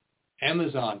hurting.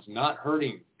 Amazon's not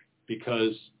hurting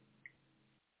because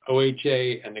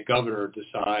OHA and the governor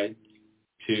decide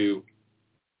to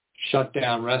shut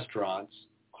down restaurants,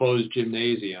 close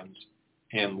gymnasiums,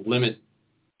 and limit,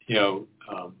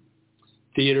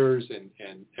 theaters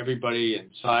and everybody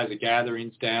and size of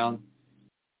gatherings down.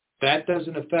 That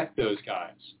doesn't affect those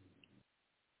guys.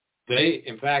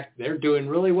 In fact, they're doing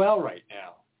really well right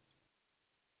now.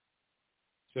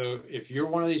 So if you're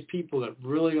one of these people that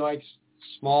really likes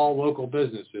small local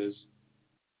businesses,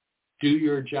 do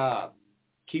your job.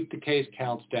 Keep the case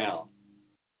counts down.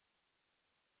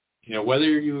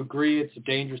 Whether you agree it's a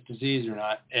dangerous disease or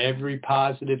not, every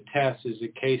positive test is a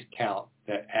case count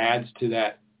that adds to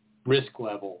that risk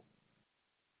level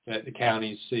that the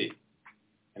counties see.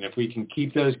 And if we can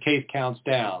keep those case counts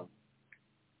down,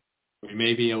 we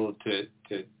may be able to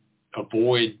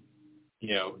avoid,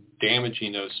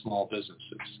 damaging those small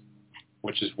businesses,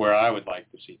 which is where I would like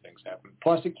to see things happen.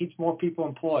 Plus, it keeps more people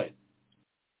employed.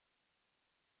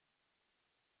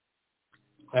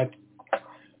 That's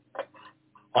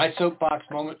my soapbox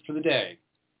moment for the day,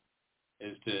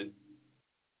 is to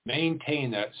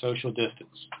maintain that social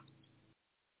distance.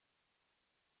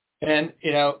 And,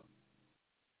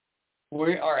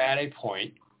 we are at a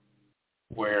point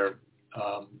where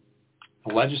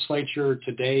the legislature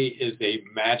today is a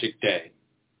magic day.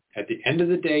 At the end of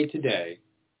the day today,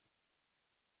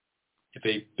 if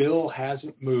a bill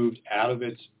hasn't moved out of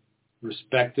its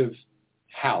respective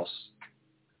house,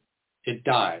 it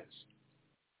dies,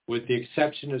 with the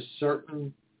exception of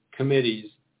certain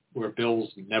committees where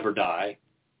bills never die,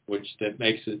 which that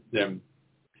makes them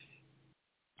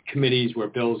committees where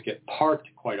bills get parked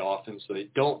quite often so they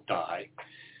don't die,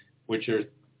 which are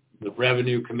the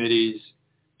revenue committees,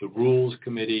 the rules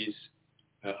committees,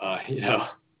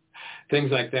 things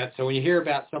like that. So when you hear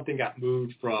about something got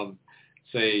moved from,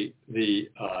 say, the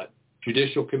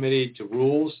judicial committee to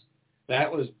rules,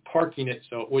 that was parking it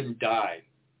so it wouldn't die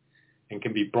and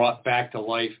can be brought back to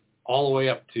life all the way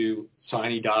up to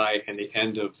sine die and the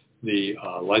end of the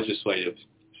legislative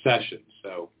session.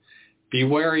 So be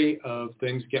wary of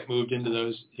things get moved into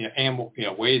those, and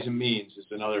Ways and Means is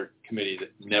another committee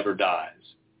that never dies.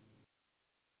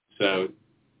 So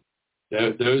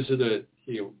those are the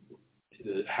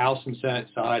House and Senate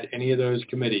side, any of those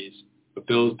committees, the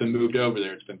bill's been moved over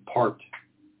there. It's been parked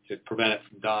to prevent it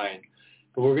from dying.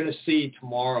 But we're going to see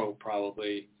tomorrow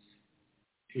probably,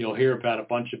 you'll hear about a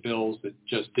bunch of bills that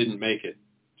just didn't make it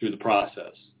through the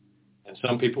process. And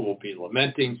some people will be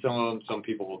lamenting some of them. Some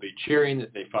people will be cheering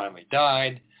that they finally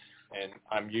died. And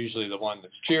I'm usually the one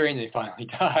that's cheering they finally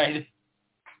died.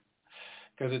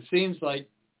 Because it seems like,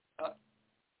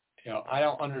 I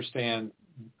don't understand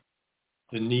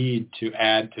the need to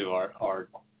add to our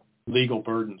legal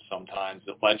burdens sometimes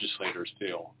that legislators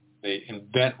feel. They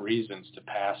invent reasons to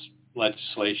pass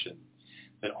legislation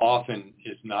that often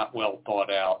is not well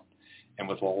thought out and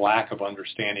with a lack of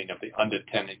understanding of the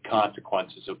unintended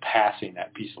consequences of passing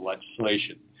that piece of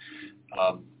legislation.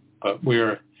 But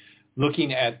we're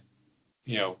looking at,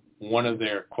 one of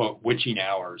their, quote, witching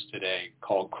hours today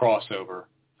called crossover,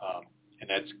 and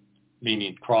that's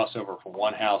meaning crossover from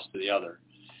one house to the other.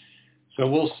 So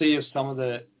we'll see if some of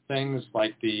the things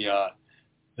like the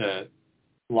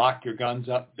lock your guns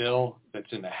up bill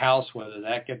that's in the House, whether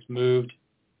that gets moved,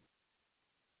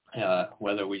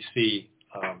 whether we see,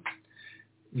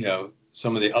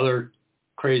 some of the other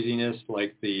craziness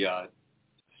like the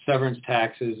severance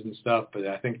taxes and stuff, but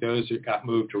I think those got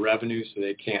moved to revenue, so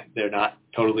they're not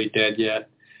totally dead yet.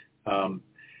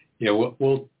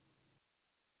 We'll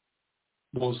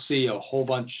see a whole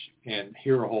bunch and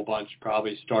hear a whole bunch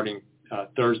probably starting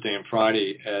Thursday and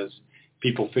Friday as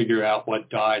people figure out what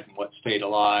died and what stayed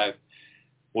alive,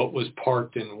 what was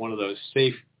parked in one of those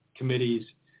safe committees,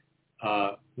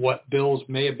 what bills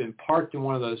may have been parked in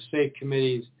one of those safe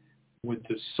committees with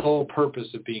the sole purpose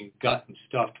of being gut and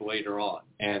stuffed later on.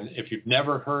 And if you've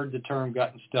never heard the term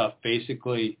gut and stuff,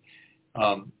 basically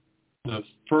the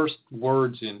first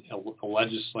words in a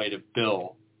legislative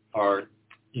bill are,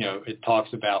 it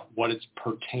talks about what it's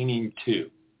pertaining to.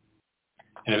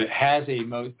 And if it has a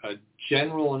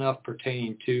general enough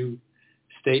pertaining to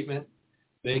statement,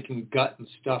 they can gut and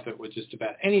stuff it with just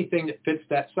about anything that fits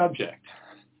that subject.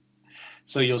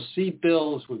 So you'll see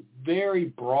bills with very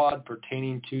broad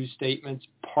pertaining to statements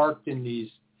parked in these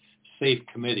safe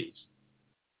committees,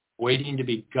 waiting to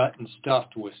be gut and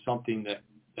stuffed with something that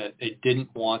they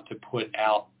didn't want to put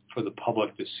out for the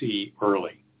public to see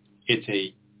early. It's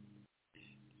a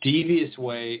devious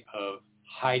way of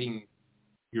hiding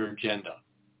your agenda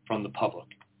from the public.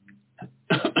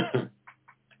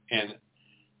 And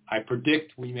I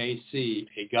predict we may see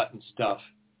a gut and stuff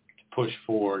to push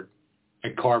forward a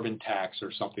carbon tax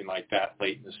or something like that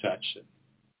late in the session.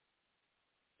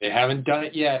 They haven't done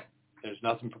it yet. There's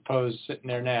nothing proposed sitting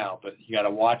there now, but you got to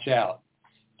watch out.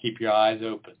 Keep your eyes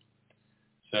open.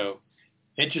 So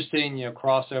interesting,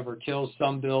 crossover kills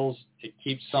some bills. It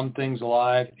keeps some things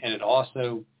alive, and it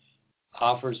also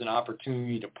offers an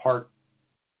opportunity to park,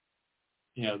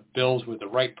 bills with the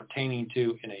right pertaining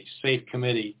to in a safe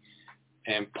committee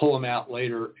and pull them out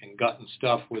later and gut and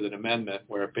stuff with an amendment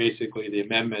where basically the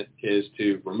amendment is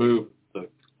to remove the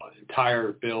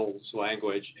entire bill's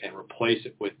language and replace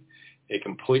it with a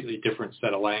completely different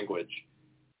set of language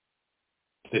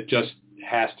that just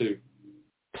has to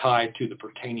tie to the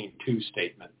pertaining to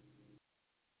statement.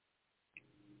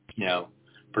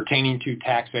 Pertaining to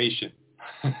taxation.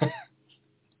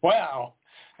 Wow,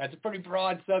 that's a pretty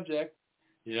broad subject.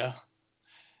 Yeah.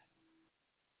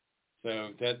 So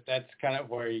that's kind of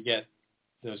where you get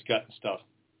those gut and stuff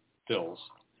bills.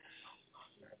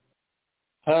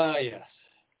 Yes.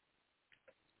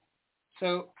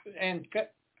 So, and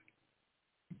gut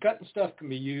and stuff can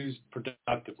be used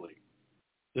productively.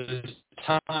 There's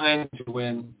times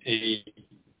when a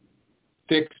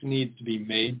fix needs to be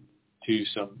made to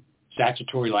some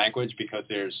statutory language because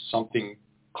there's something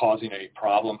causing a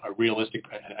problem, a realistic,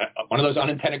 one of those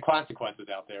unintended consequences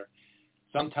out there.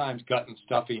 Sometimes gut and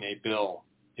stuffing a bill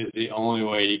is the only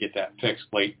way to get that fixed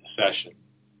late in the session.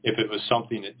 If it was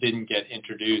something that didn't get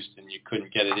introduced and you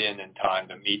couldn't get it in time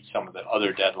to meet some of the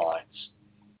other deadlines.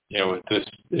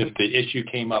 If the issue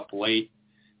came up late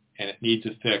and it needs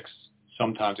a fix,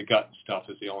 sometimes a gut and stuff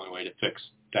is the only way to fix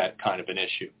that kind of an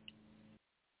issue.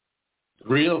 The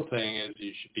real thing is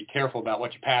you should be careful about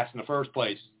what you pass in the first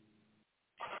place.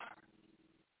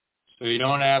 So you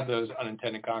don't have those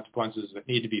unintended consequences that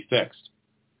need to be fixed.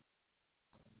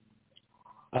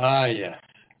 Yeah.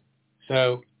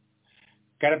 So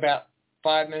got about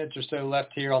 5 minutes or so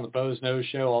left here on the Boze Noze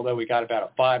Show, although we got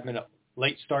about a 5-minute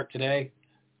late start today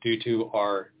due to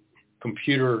our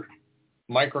computer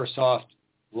Microsoft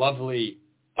lovely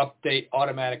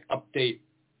automatic update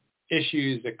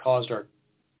issues that caused our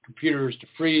computers to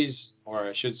freeze, or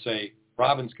I should say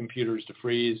Robin's computers to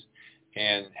freeze,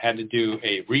 and had to do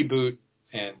a reboot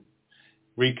and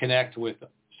reconnect with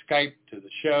Skype to the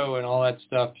show and all that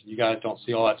stuff. You guys don't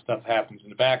see all that stuff happens in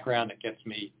the background. It gets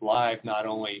me live not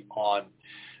only on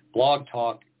Blog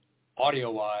Talk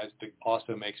audio-wise, but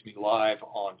also makes me live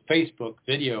on Facebook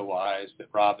video-wise,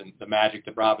 the magic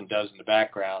that Robin does in the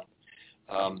background.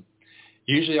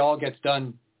 Usually all gets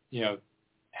done,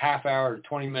 half hour to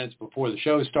 20 minutes before the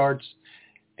show starts,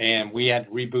 and we had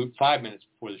to reboot 5 minutes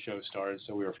before the show started,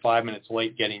 so we were 5 minutes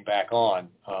late getting back on.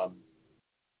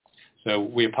 So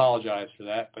we apologize for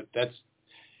that, but that's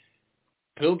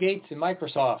Bill Gates and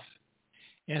Microsoft.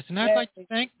 Yes, and I'd like to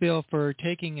thank Bill for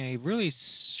taking a really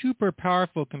super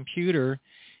powerful computer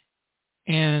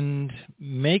and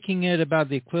making it about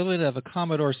the equivalent of a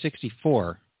Commodore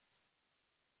 64.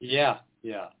 Yeah.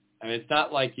 I mean, it's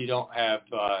not like you don't have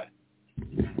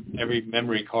every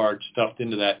memory card stuffed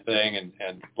into that thing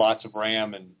and lots of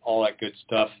RAM and all that good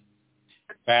stuff.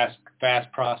 Fast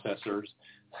processors.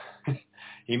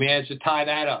 He managed to tie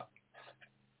that up.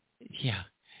 Yeah.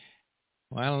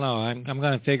 Well, I don't know. I'm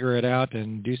going to figure it out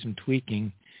and do some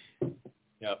tweaking.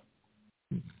 Yep.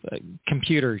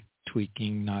 Computer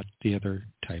tweaking, not the other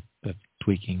type of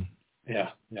tweaking. Yeah.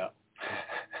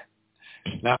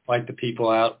 Not like the people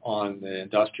out on the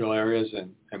industrial areas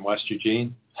in West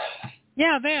Eugene.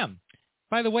 Yeah, them.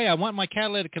 By the way, I want my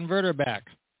catalytic converter back.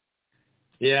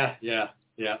 Yeah.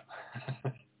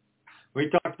 We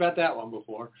talked about that one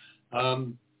before.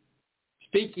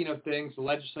 Speaking of things the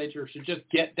legislature should just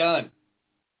get done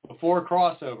before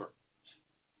crossover.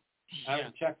 I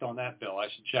haven't checked on that bill. I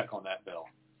should check on that bill.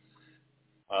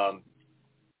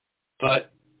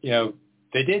 But,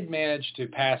 they did manage to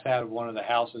pass out of one of the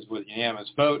houses with unanimous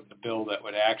vote a bill that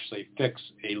would actually fix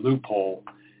a loophole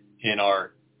in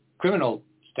our criminal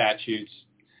statutes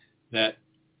that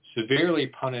severely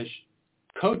punish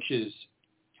coaches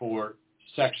for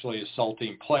sexually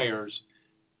assaulting players,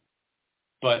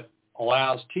 but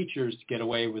allows teachers to get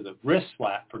away with a wrist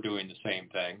slap for doing the same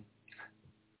thing.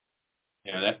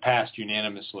 That passed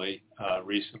unanimously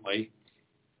recently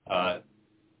to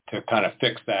kind of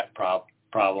fix that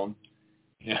problem.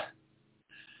 Yeah.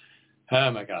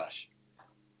 Oh, my gosh.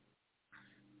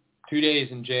 2 days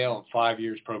in jail and 5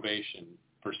 years probation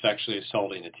for sexually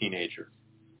assaulting a teenager.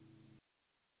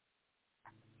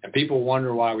 And people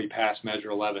wonder why we passed Measure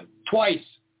 11 twice.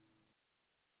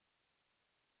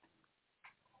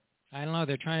 I don't know.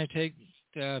 They're trying to take,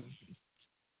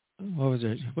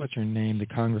 what's her name? The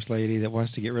Congress lady that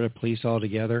wants to get rid of police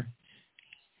altogether.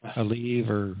 No,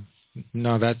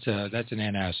 that's an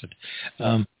antacid.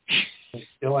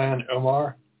 Ilhan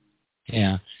Omar?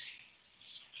 Yeah.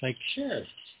 It's like, sure.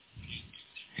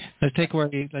 Let's take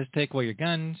away your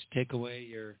guns, take away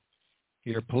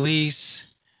your police.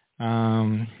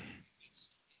 Do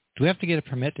we have to get a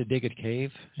permit to dig a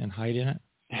cave and hide in it?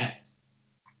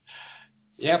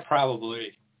 Yeah,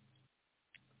 probably.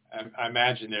 I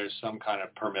imagine there's some kind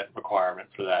of permit requirement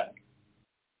for that.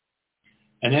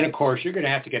 And then, of course, you're going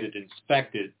to have to get it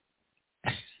inspected.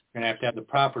 You're going to have the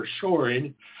proper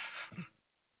shoring.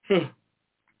 And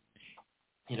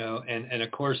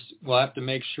of course, we'll have to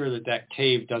make sure that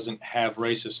cave doesn't have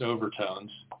racist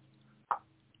overtones.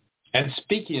 And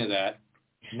speaking of that,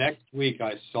 next week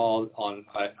I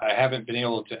haven't been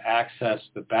able to access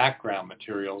the background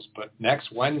materials, but next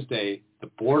Wednesday, the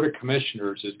Board of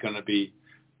Commissioners is going to be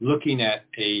looking at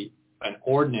an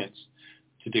ordinance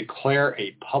to declare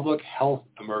a public health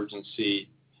emergency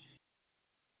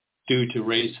due to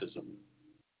racism.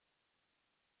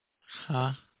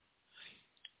 Huh?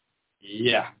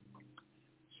 Yeah.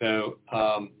 So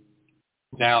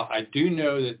now I do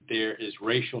know that there is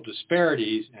racial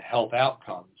disparities in health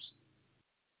outcomes.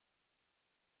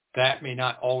 That may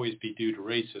not always be due to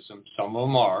racism. Some of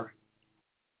them are.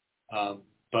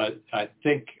 But I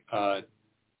think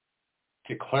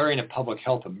declaring a public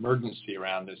health emergency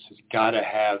around this has got to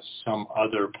have some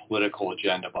other political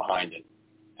agenda behind it.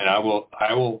 And I will,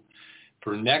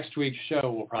 for next week's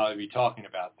show, we'll probably be talking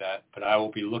about that, but I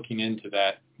will be looking into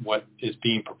that, what is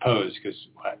being proposed, because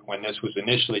when this was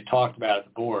initially talked about at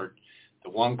the board,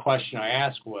 the one question I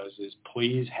asked is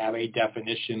please have a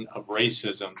definition of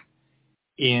racism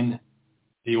in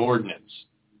the ordinance.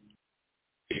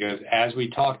 Because as we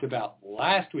talked about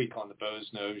last week on the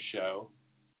Bo's Nose show,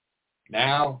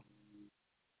 now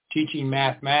teaching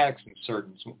mathematics in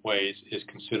certain ways is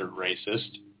considered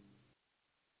racist.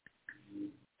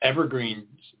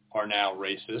 Evergreens are now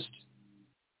racist.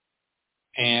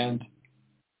 And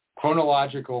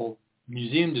chronological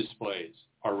museum displays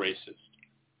are racist.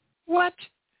 What?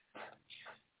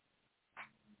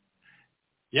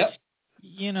 Yep.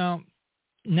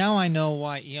 Now I know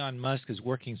why Elon Musk is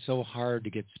working so hard to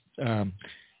get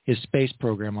his space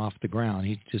program off the ground.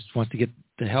 He just wants to get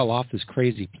the hell off this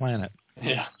crazy planet.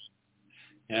 Yeah.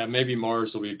 Yeah, maybe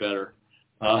Mars will be better.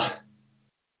 To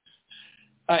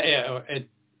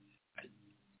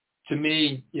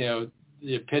me, the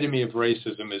epitome of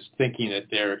racism is thinking that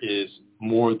there is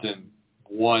more than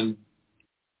one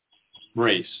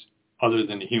race other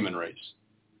than the human race.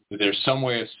 That there's some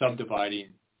way of subdividing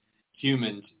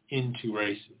humans into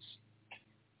races.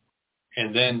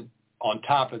 And then on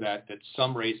top of that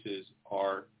some races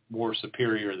are more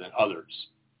superior than others.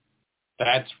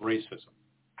 That's racism.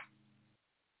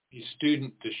 A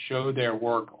student to show their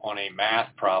work on a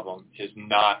math problem is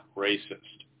not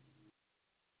racist.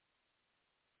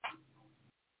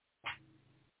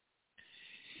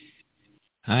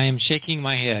 I am shaking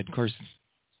my head. Of course,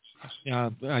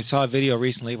 I saw a video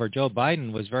recently where Joe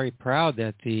Biden was very proud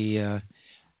that the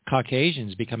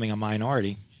Caucasians becoming a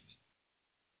minority.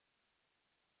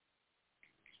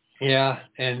 Yeah,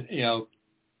 and it's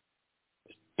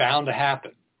bound to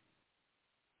happen.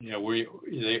 They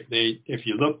if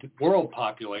you look at world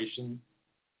population,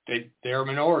 they're a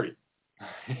minority.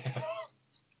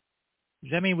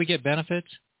 Does that mean we get benefits?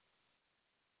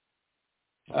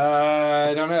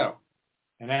 I don't know,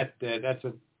 and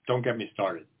don't get me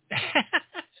started.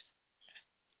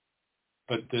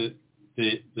 But the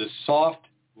soft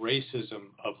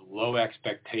racism of low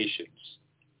expectations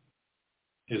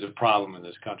is a problem in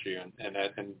this country, and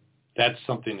that's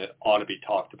something that ought to be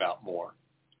talked about more.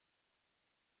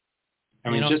 I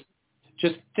mean,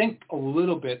 just think a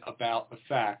little bit about the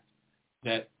fact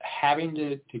that having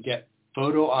to get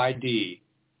photo ID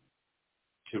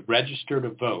to register to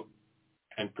vote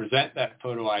and present that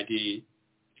photo ID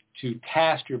to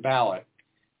cast your ballot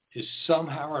is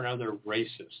somehow or another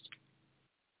racist.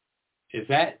 Is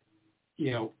that,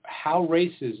 how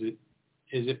racist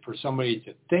is it for somebody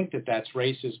to think that that's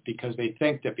racist because they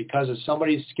think that because of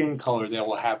somebody's skin color they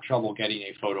will have trouble getting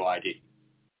a photo ID?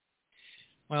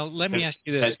 Well, let me ask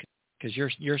you this, because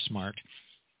you're smart.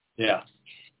 Yeah.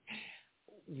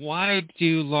 Why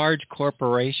do large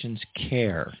corporations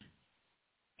care?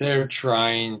 They're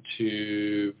trying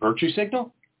to virtue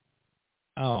signal.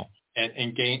 Oh.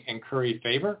 And gain and curry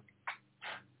favor.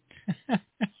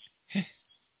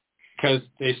 Because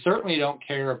they certainly don't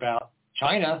care about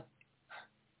China.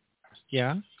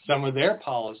 Yeah. Some of their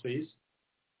policies.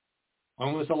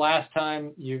 When was the last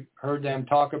time you heard them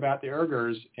talk about the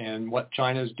Uyghurs and what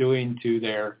China's doing to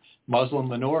their Muslim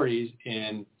minorities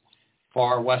in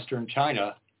far western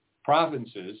China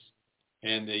provinces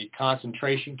and the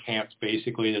concentration camps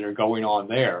basically that are going on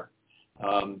there?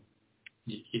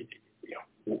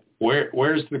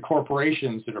 Where's the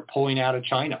corporations that are pulling out of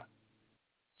China?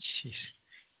 Jeez.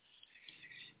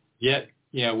 Yet,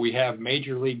 we have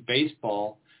Major League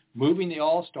Baseball moving the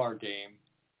All-Star game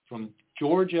from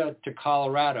Georgia to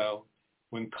Colorado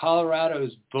when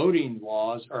Colorado's voting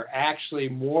laws are actually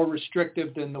more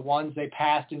restrictive than the ones they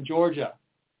passed in Georgia.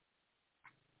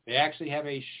 They actually have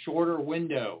a shorter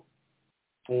window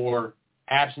for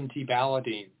absentee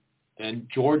balloting than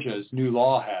Georgia's new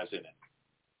law has in it.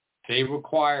 They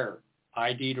require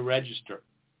ID to register.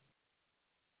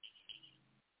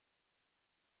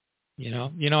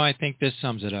 I think this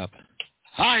sums it up.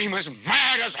 I'm as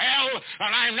mad as hell,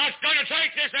 and I'm not going to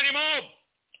take this anymore.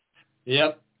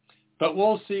 Yep. But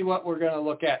we'll see what we're going to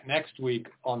look at next week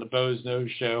on the Boze Noze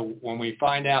Show when we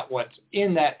find out what's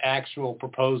in that actual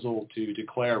proposal to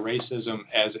declare racism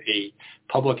as a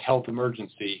public health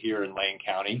emergency here in Lane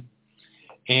County.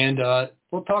 And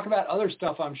we'll talk about other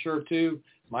stuff, I'm sure, too.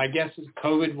 My guess is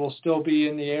COVID will still be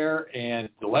in the air, and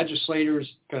the legislators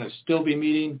going to still be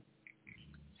meeting.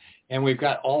 And we've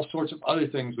got all sorts of other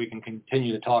things we can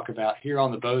continue to talk about here on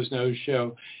the Boze Noze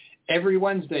Show every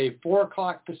Wednesday, 4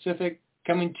 o'clock Pacific,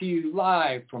 coming to you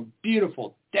live from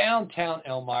beautiful downtown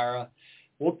Elmira.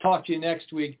 We'll talk to you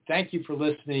next week. Thank you for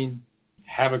listening.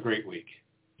 Have a great week.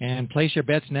 And place your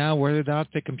bets now whether or not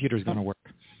the computer's going to work.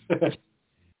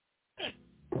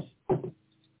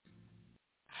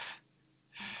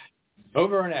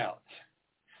 Over and out.